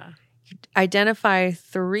partner. Yeah. Identify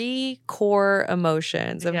 3 core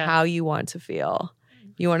emotions of how you want to feel.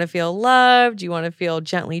 You want to feel loved. You want to feel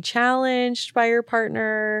gently challenged by your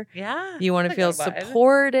partner. Yeah. You want to feel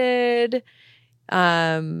supported.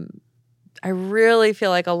 I really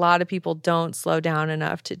feel like a lot of people don't slow down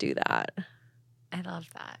enough to do that. I love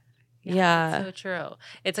that. Yeah. That's so true.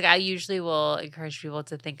 It's like I usually will encourage people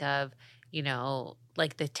to think of,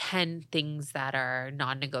 like the 10 things that are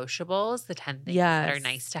non-negotiables, the 10 things that are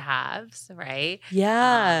nice to have, right?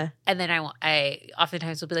 Yeah. And then I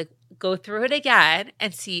oftentimes will be like, go through it again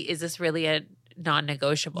and see, is this really a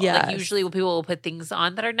non-negotiable. Yes. Like usually people will put things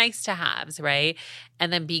on that are nice to haves, right?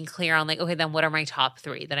 And then being clear on like, okay, then what are my top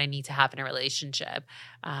 3 that I need to have in a relationship?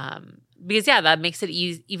 Because that makes it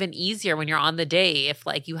even easier when you're on the date. If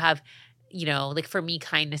like you have, like for me,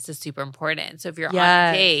 kindness is super important. So if you're on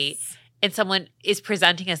a date and someone is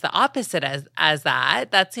presenting as the opposite as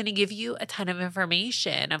that's going to give you a ton of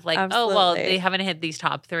information of like, Absolutely. oh, well, they haven't hit these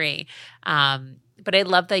top 3. But I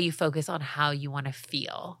love that you focus on how you want to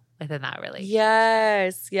feel within that relationship.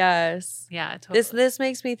 Yes. Yeah, totally. This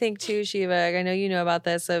makes me think too, Sheva. I know you know about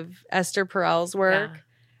this, of Esther Perel's work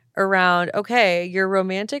around, okay, your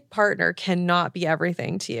romantic partner cannot be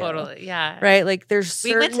everything to you. Totally, yeah. Right? Like there's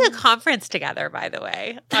we went to a conference together, by the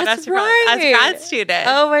way. That's right. As grad students.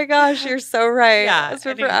 Oh my gosh, you're so right. Yeah. It's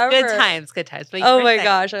been forever. Good times. But oh my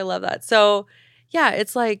gosh, I love that. So yeah,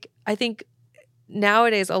 it's like, I think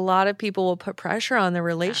nowadays a lot of people will put pressure on the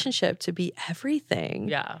relationship to be everything.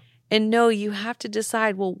 Yeah. And no, you have to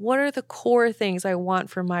decide, well, what are the core things I want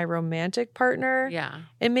from my romantic partner? Yeah.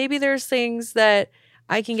 And maybe there's things that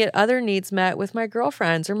I can get other needs met with my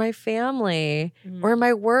girlfriends or my family or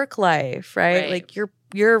my work life, right? Like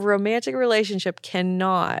your romantic relationship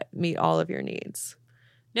cannot meet all of your needs.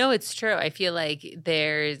 No, it's true. I feel like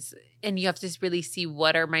and you have to really see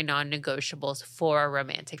what are my non-negotiables for a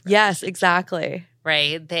romantic relationship. Yes, exactly.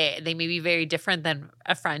 Right? They may be very different than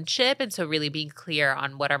a friendship. And so really being clear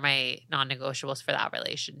on what are my non-negotiables for that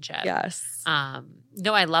relationship. Yes.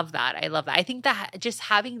 No, I love that. I think that just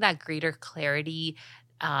having that greater clarity,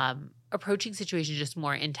 approaching situations just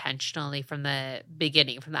more intentionally from the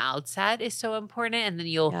beginning, from the outset is so important. And then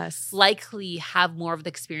you'll likely have more of the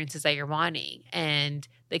experiences that you're wanting. And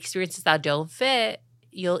the experiences that don't fit,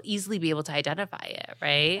 you'll easily be able to identify it,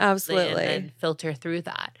 right? Absolutely. And then filter through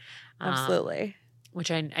that. Absolutely.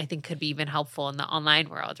 Which I think could be even helpful in the online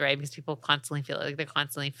world, right? Because people constantly feel like they're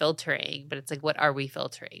constantly filtering, but it's like, what are we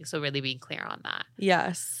filtering? So really being clear on that.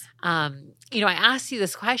 Yes. I asked you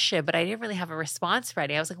this question, but I didn't really have a response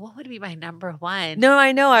ready. I was like, what would be my number 1? No,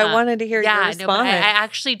 I know. I wanted to hear your response. No, but I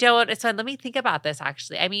actually don't. So let me think about this,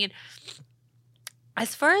 actually. I mean,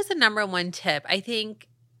 as far as the number 1 tip, I think,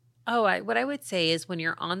 what I would say is when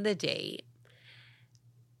you're on the date,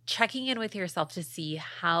 checking in with yourself to see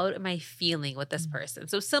how am I feeling with this person.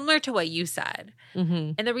 So similar to what you said.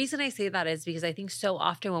 Mm-hmm. And the reason I say that is because I think so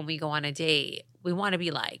often when we go on a date, we want to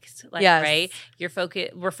be liked, right?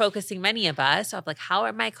 We're focusing, many of us, of like, how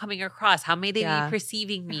am I coming across? How may they be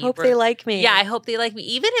perceiving me? I hope they like me. Yeah, I hope they like me.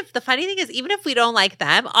 Even if the funny thing is, even if we don't like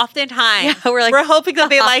them, oftentimes we're hoping that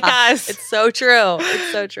they like us. It's so true.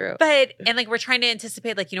 It's so true. And like we're trying to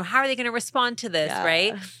anticipate, like, how are they going to respond to this,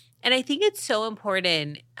 right? And I think it's so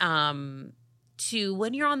important to,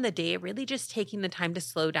 when you're on the date, really just taking the time to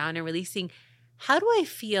slow down and really seeing, how do I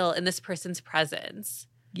feel in this person's presence?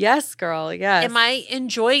 Yes, girl. Yes. Am I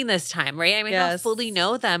enjoying this time, right? I may not fully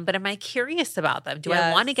know them, but am I curious about them? Do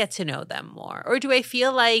I want to get to know them more? Or do I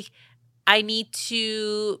feel like I need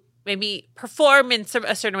to maybe perform in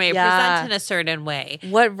a certain way, or present in a certain way?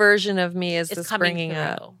 What version of me is this bringing through?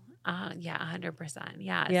 up? 100%.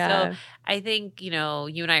 Yeah. So I think, you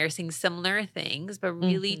and I are seeing similar things, but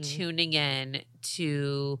really tuning in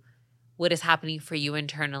to what is happening for you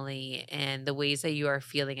internally and the ways that you are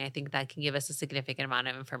feeling. I think that can give us a significant amount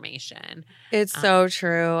of information. It's so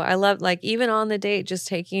true. I love, like, even on the date, just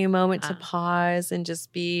taking a moment to pause and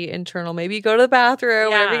just be internal. Maybe you go to the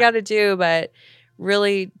bathroom, whatever you got to do, but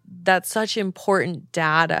really that's such important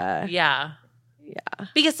data. Yeah.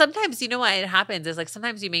 Because sometimes, what it happens is, like,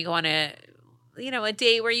 sometimes you may go on a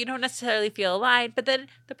date where you don't necessarily feel aligned, but then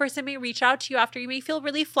the person may reach out to you after, you may feel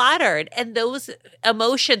really flattered, and those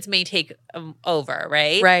emotions may take over,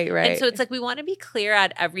 right? Right. And so it's like, we want to be clear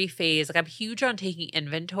at every phase. Like, I'm huge on taking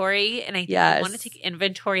inventory, and I think we want to take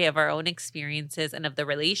inventory of our own experiences and of the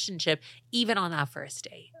relationship, even on that first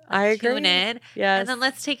date. I agree. Tune in, yes. And then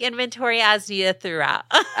let's take inventory as needed throughout.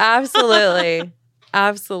 Absolutely. I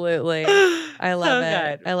love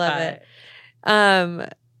it. Good. I love it.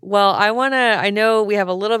 Well, I know we have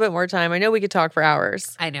a little bit more time. I know we could talk for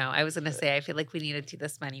hours. I know. I was going to say, I feel like we need to do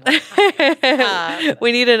this many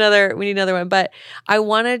we need another one, but I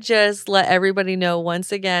want to just let everybody know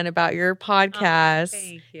once again about your podcast.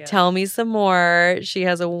 Thank you. Tell me some more. She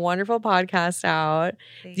has a wonderful podcast out.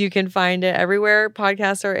 You can find it everywhere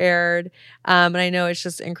podcasts are aired. And I know it's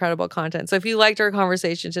just incredible content. So if you liked our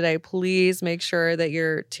conversation today, please make sure that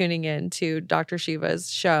you're tuning in to Dr.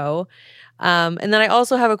 Sheva's show. And then I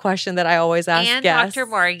also have a question that I always ask and guests. Dr.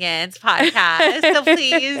 Morgan's podcast. So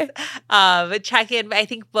please check in. I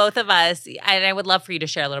think both of us, and I would love for you to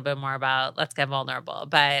share a little bit more about Let's Get Vulnerable,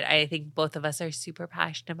 but I think both of us are super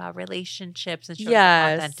passionate about relationships and showing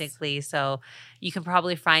up authentically. So you can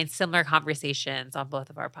probably find similar conversations on both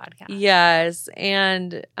of our podcasts. Yes.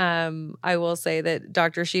 And I will say that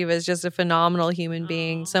Dr. Sheva is just a phenomenal human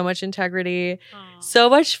being, so much integrity, so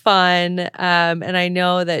much fun. And I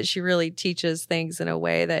know that she really teaches things in a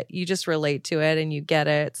way that you just relate to it and you get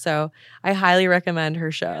it. So I highly recommend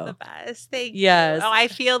her show. You're the best. Thank yes. you. Oh, I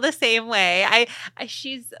feel the same way. I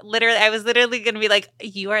was literally going to be like,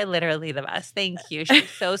 you are literally the best. Thank you. She's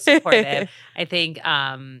so supportive. I think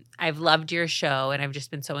I've loved your show and I've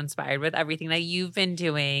just been so inspired with everything that you've been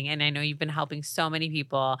doing. And I know you've been helping so many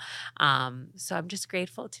people. So I'm just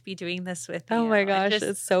grateful to be doing this with you. Oh my gosh,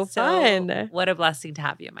 it's so fun. What a blessing to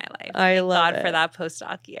have you in my life. I love God for that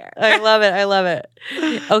postdoc year. I love it. I love it.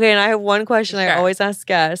 Okay, and I have one question I always ask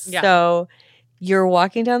guests. Yeah. So you're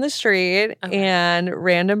walking down the street and a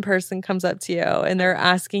random person comes up to you and they're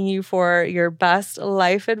asking you for your best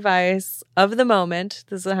life advice of the moment.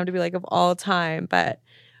 This doesn't have to be like of all time, but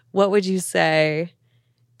what would you say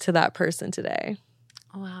to that person today?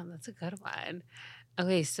 Oh, wow, that's a good one.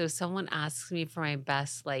 Okay, so someone asks me for my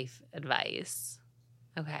best life advice.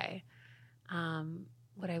 Okay.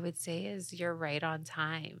 What I would say is you're right on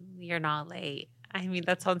time. You're not late. I mean,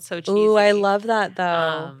 that sounds so cheesy. Ooh, I love that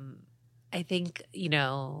though. I think,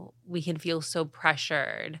 we can feel so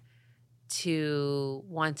pressured to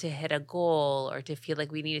want to hit a goal or to feel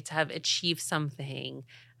like we needed to have achieved something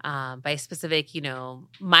by a specific,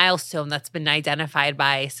 milestone that's been identified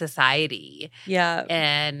by society. Yeah.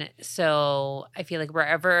 And so I feel like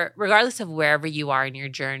regardless of wherever you are in your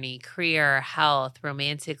journey, career, health,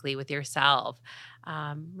 romantically, with yourself,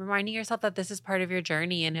 reminding yourself that this is part of your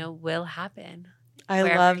journey and it will happen. I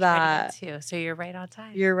love that. So you're right on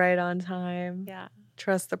time. You're right on time. Yeah.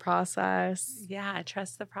 Trust the process. Yeah,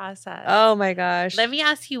 trust the process. Oh my gosh. Let me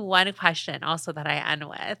ask you one question also that I end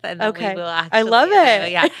with. And then we will actually, I love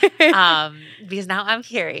it. Yeah. Because now I'm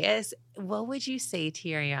curious. What would you say to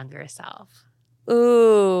your younger self?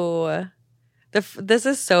 Ooh. This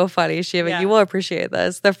is so funny, Sheva. Yeah. You will appreciate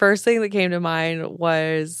this. The first thing that came to mind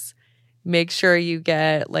was make sure you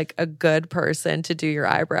get like a good person to do your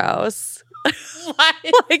eyebrows. What?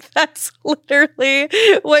 Like that's literally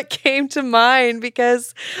what came to mind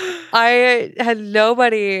because I had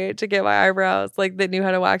nobody to get my eyebrows like that knew how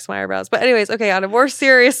to wax my eyebrows. But anyways, okay, on a more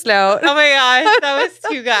serious note. Oh my gosh, that was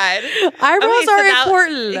too good. Eyebrows are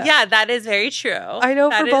important. Yeah, that is very true. I know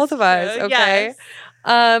that for both of us. Okay. Yes.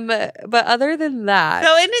 But other than that.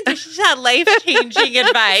 So in addition to that life-changing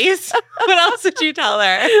advice, what else would you tell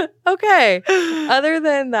her? Okay. Other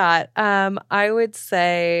than that, I would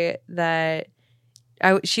say that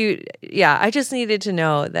I just needed to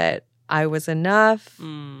know that I was enough,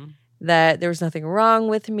 that there was nothing wrong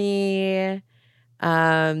with me,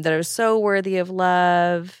 that I was so worthy of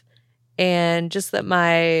love, and just that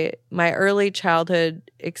my early childhood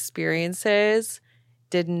experiences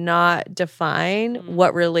did not define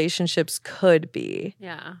what relationships could be.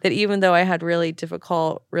 Yeah. That even though I had really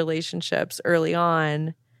difficult relationships early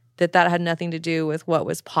on, that had nothing to do with what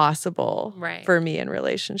was possible for me in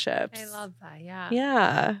relationships. I love that. Yeah.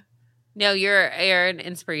 Yeah. No, you're an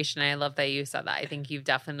inspiration. I love that you said that. I think you've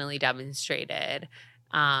definitely demonstrated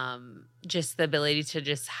just the ability to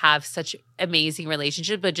just have such amazing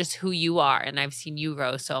relationships, but just who you are. And I've seen you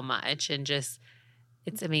grow so much and just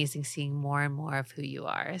it's amazing seeing more and more of who you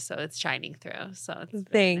are. So it's shining through. So it's really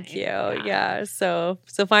Thank nice. you. Yeah. So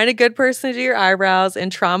find a good person to do your eyebrows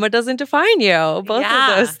and trauma doesn't define you. Both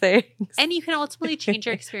of those things. And you can ultimately change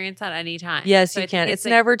your experience at any time. Yes, so you can. It's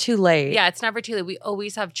never too late. Yeah, it's never too late. We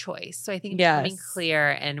always have choice. So I think becoming clear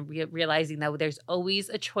and realizing that there's always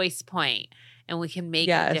a choice point and we can make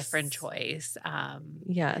a different choice.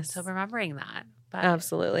 And so remembering that. But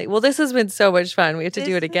absolutely. Well, this has been so much fun. We have to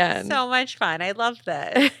do it again. So much fun. I love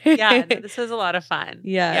this. Yeah, this was a lot of fun.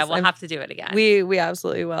 Yes, yeah, we'll have to do it again. We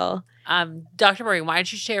absolutely will. Dr. Morgan, why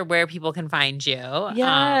don't you share where people can find you?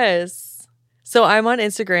 Yes. So I'm on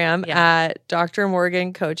Instagram at Dr.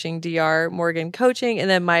 Morgan Coaching, Dr. Morgan Coaching. And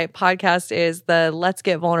then my podcast is the Let's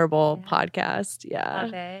Get Vulnerable podcast. Yeah.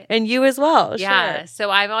 Love it. And you as well. Yeah. Sure.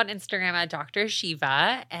 So I'm on Instagram at Dr.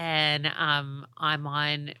 Sheva and I'm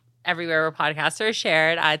on everywhere where podcasts are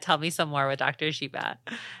shared. Tell Me Some More with Dr. Sheva.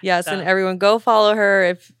 Yes, and everyone go follow her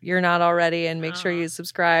if you're not already, and make sure you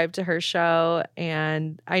subscribe to her show.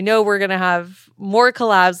 And I know we're going to have more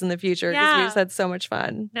collabs in the future because we just had so much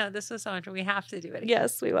fun. No, this was so much fun. We have to do it again.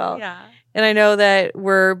 Yes, we will. Yeah. And I know that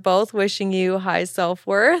we're both wishing you high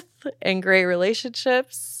self-worth and great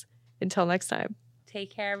relationships. Until next time. Take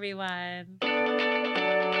care, everyone.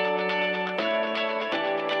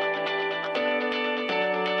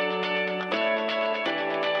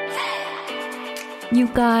 You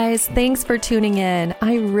guys, thanks for tuning in.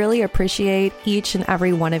 I really appreciate each and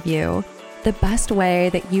every one of you. The best way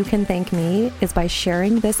that you can thank me is by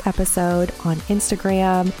sharing this episode on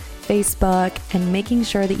Instagram, Facebook, and making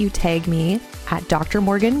sure that you tag me at Dr.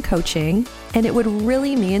 Morgan Coaching. And it would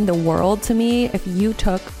really mean the world to me if you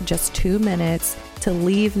took just 2 minutes to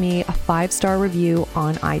leave me a 5-star review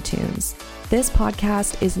on iTunes. This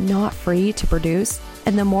podcast is not free to produce,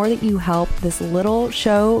 and the more that you help this little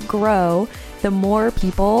show grow, the more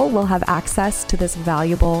people will have access to this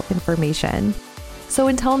valuable information. So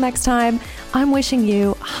until next time, I'm wishing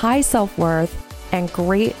you high self-worth and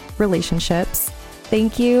great relationships.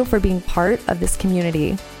 Thank you for being part of this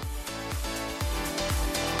community.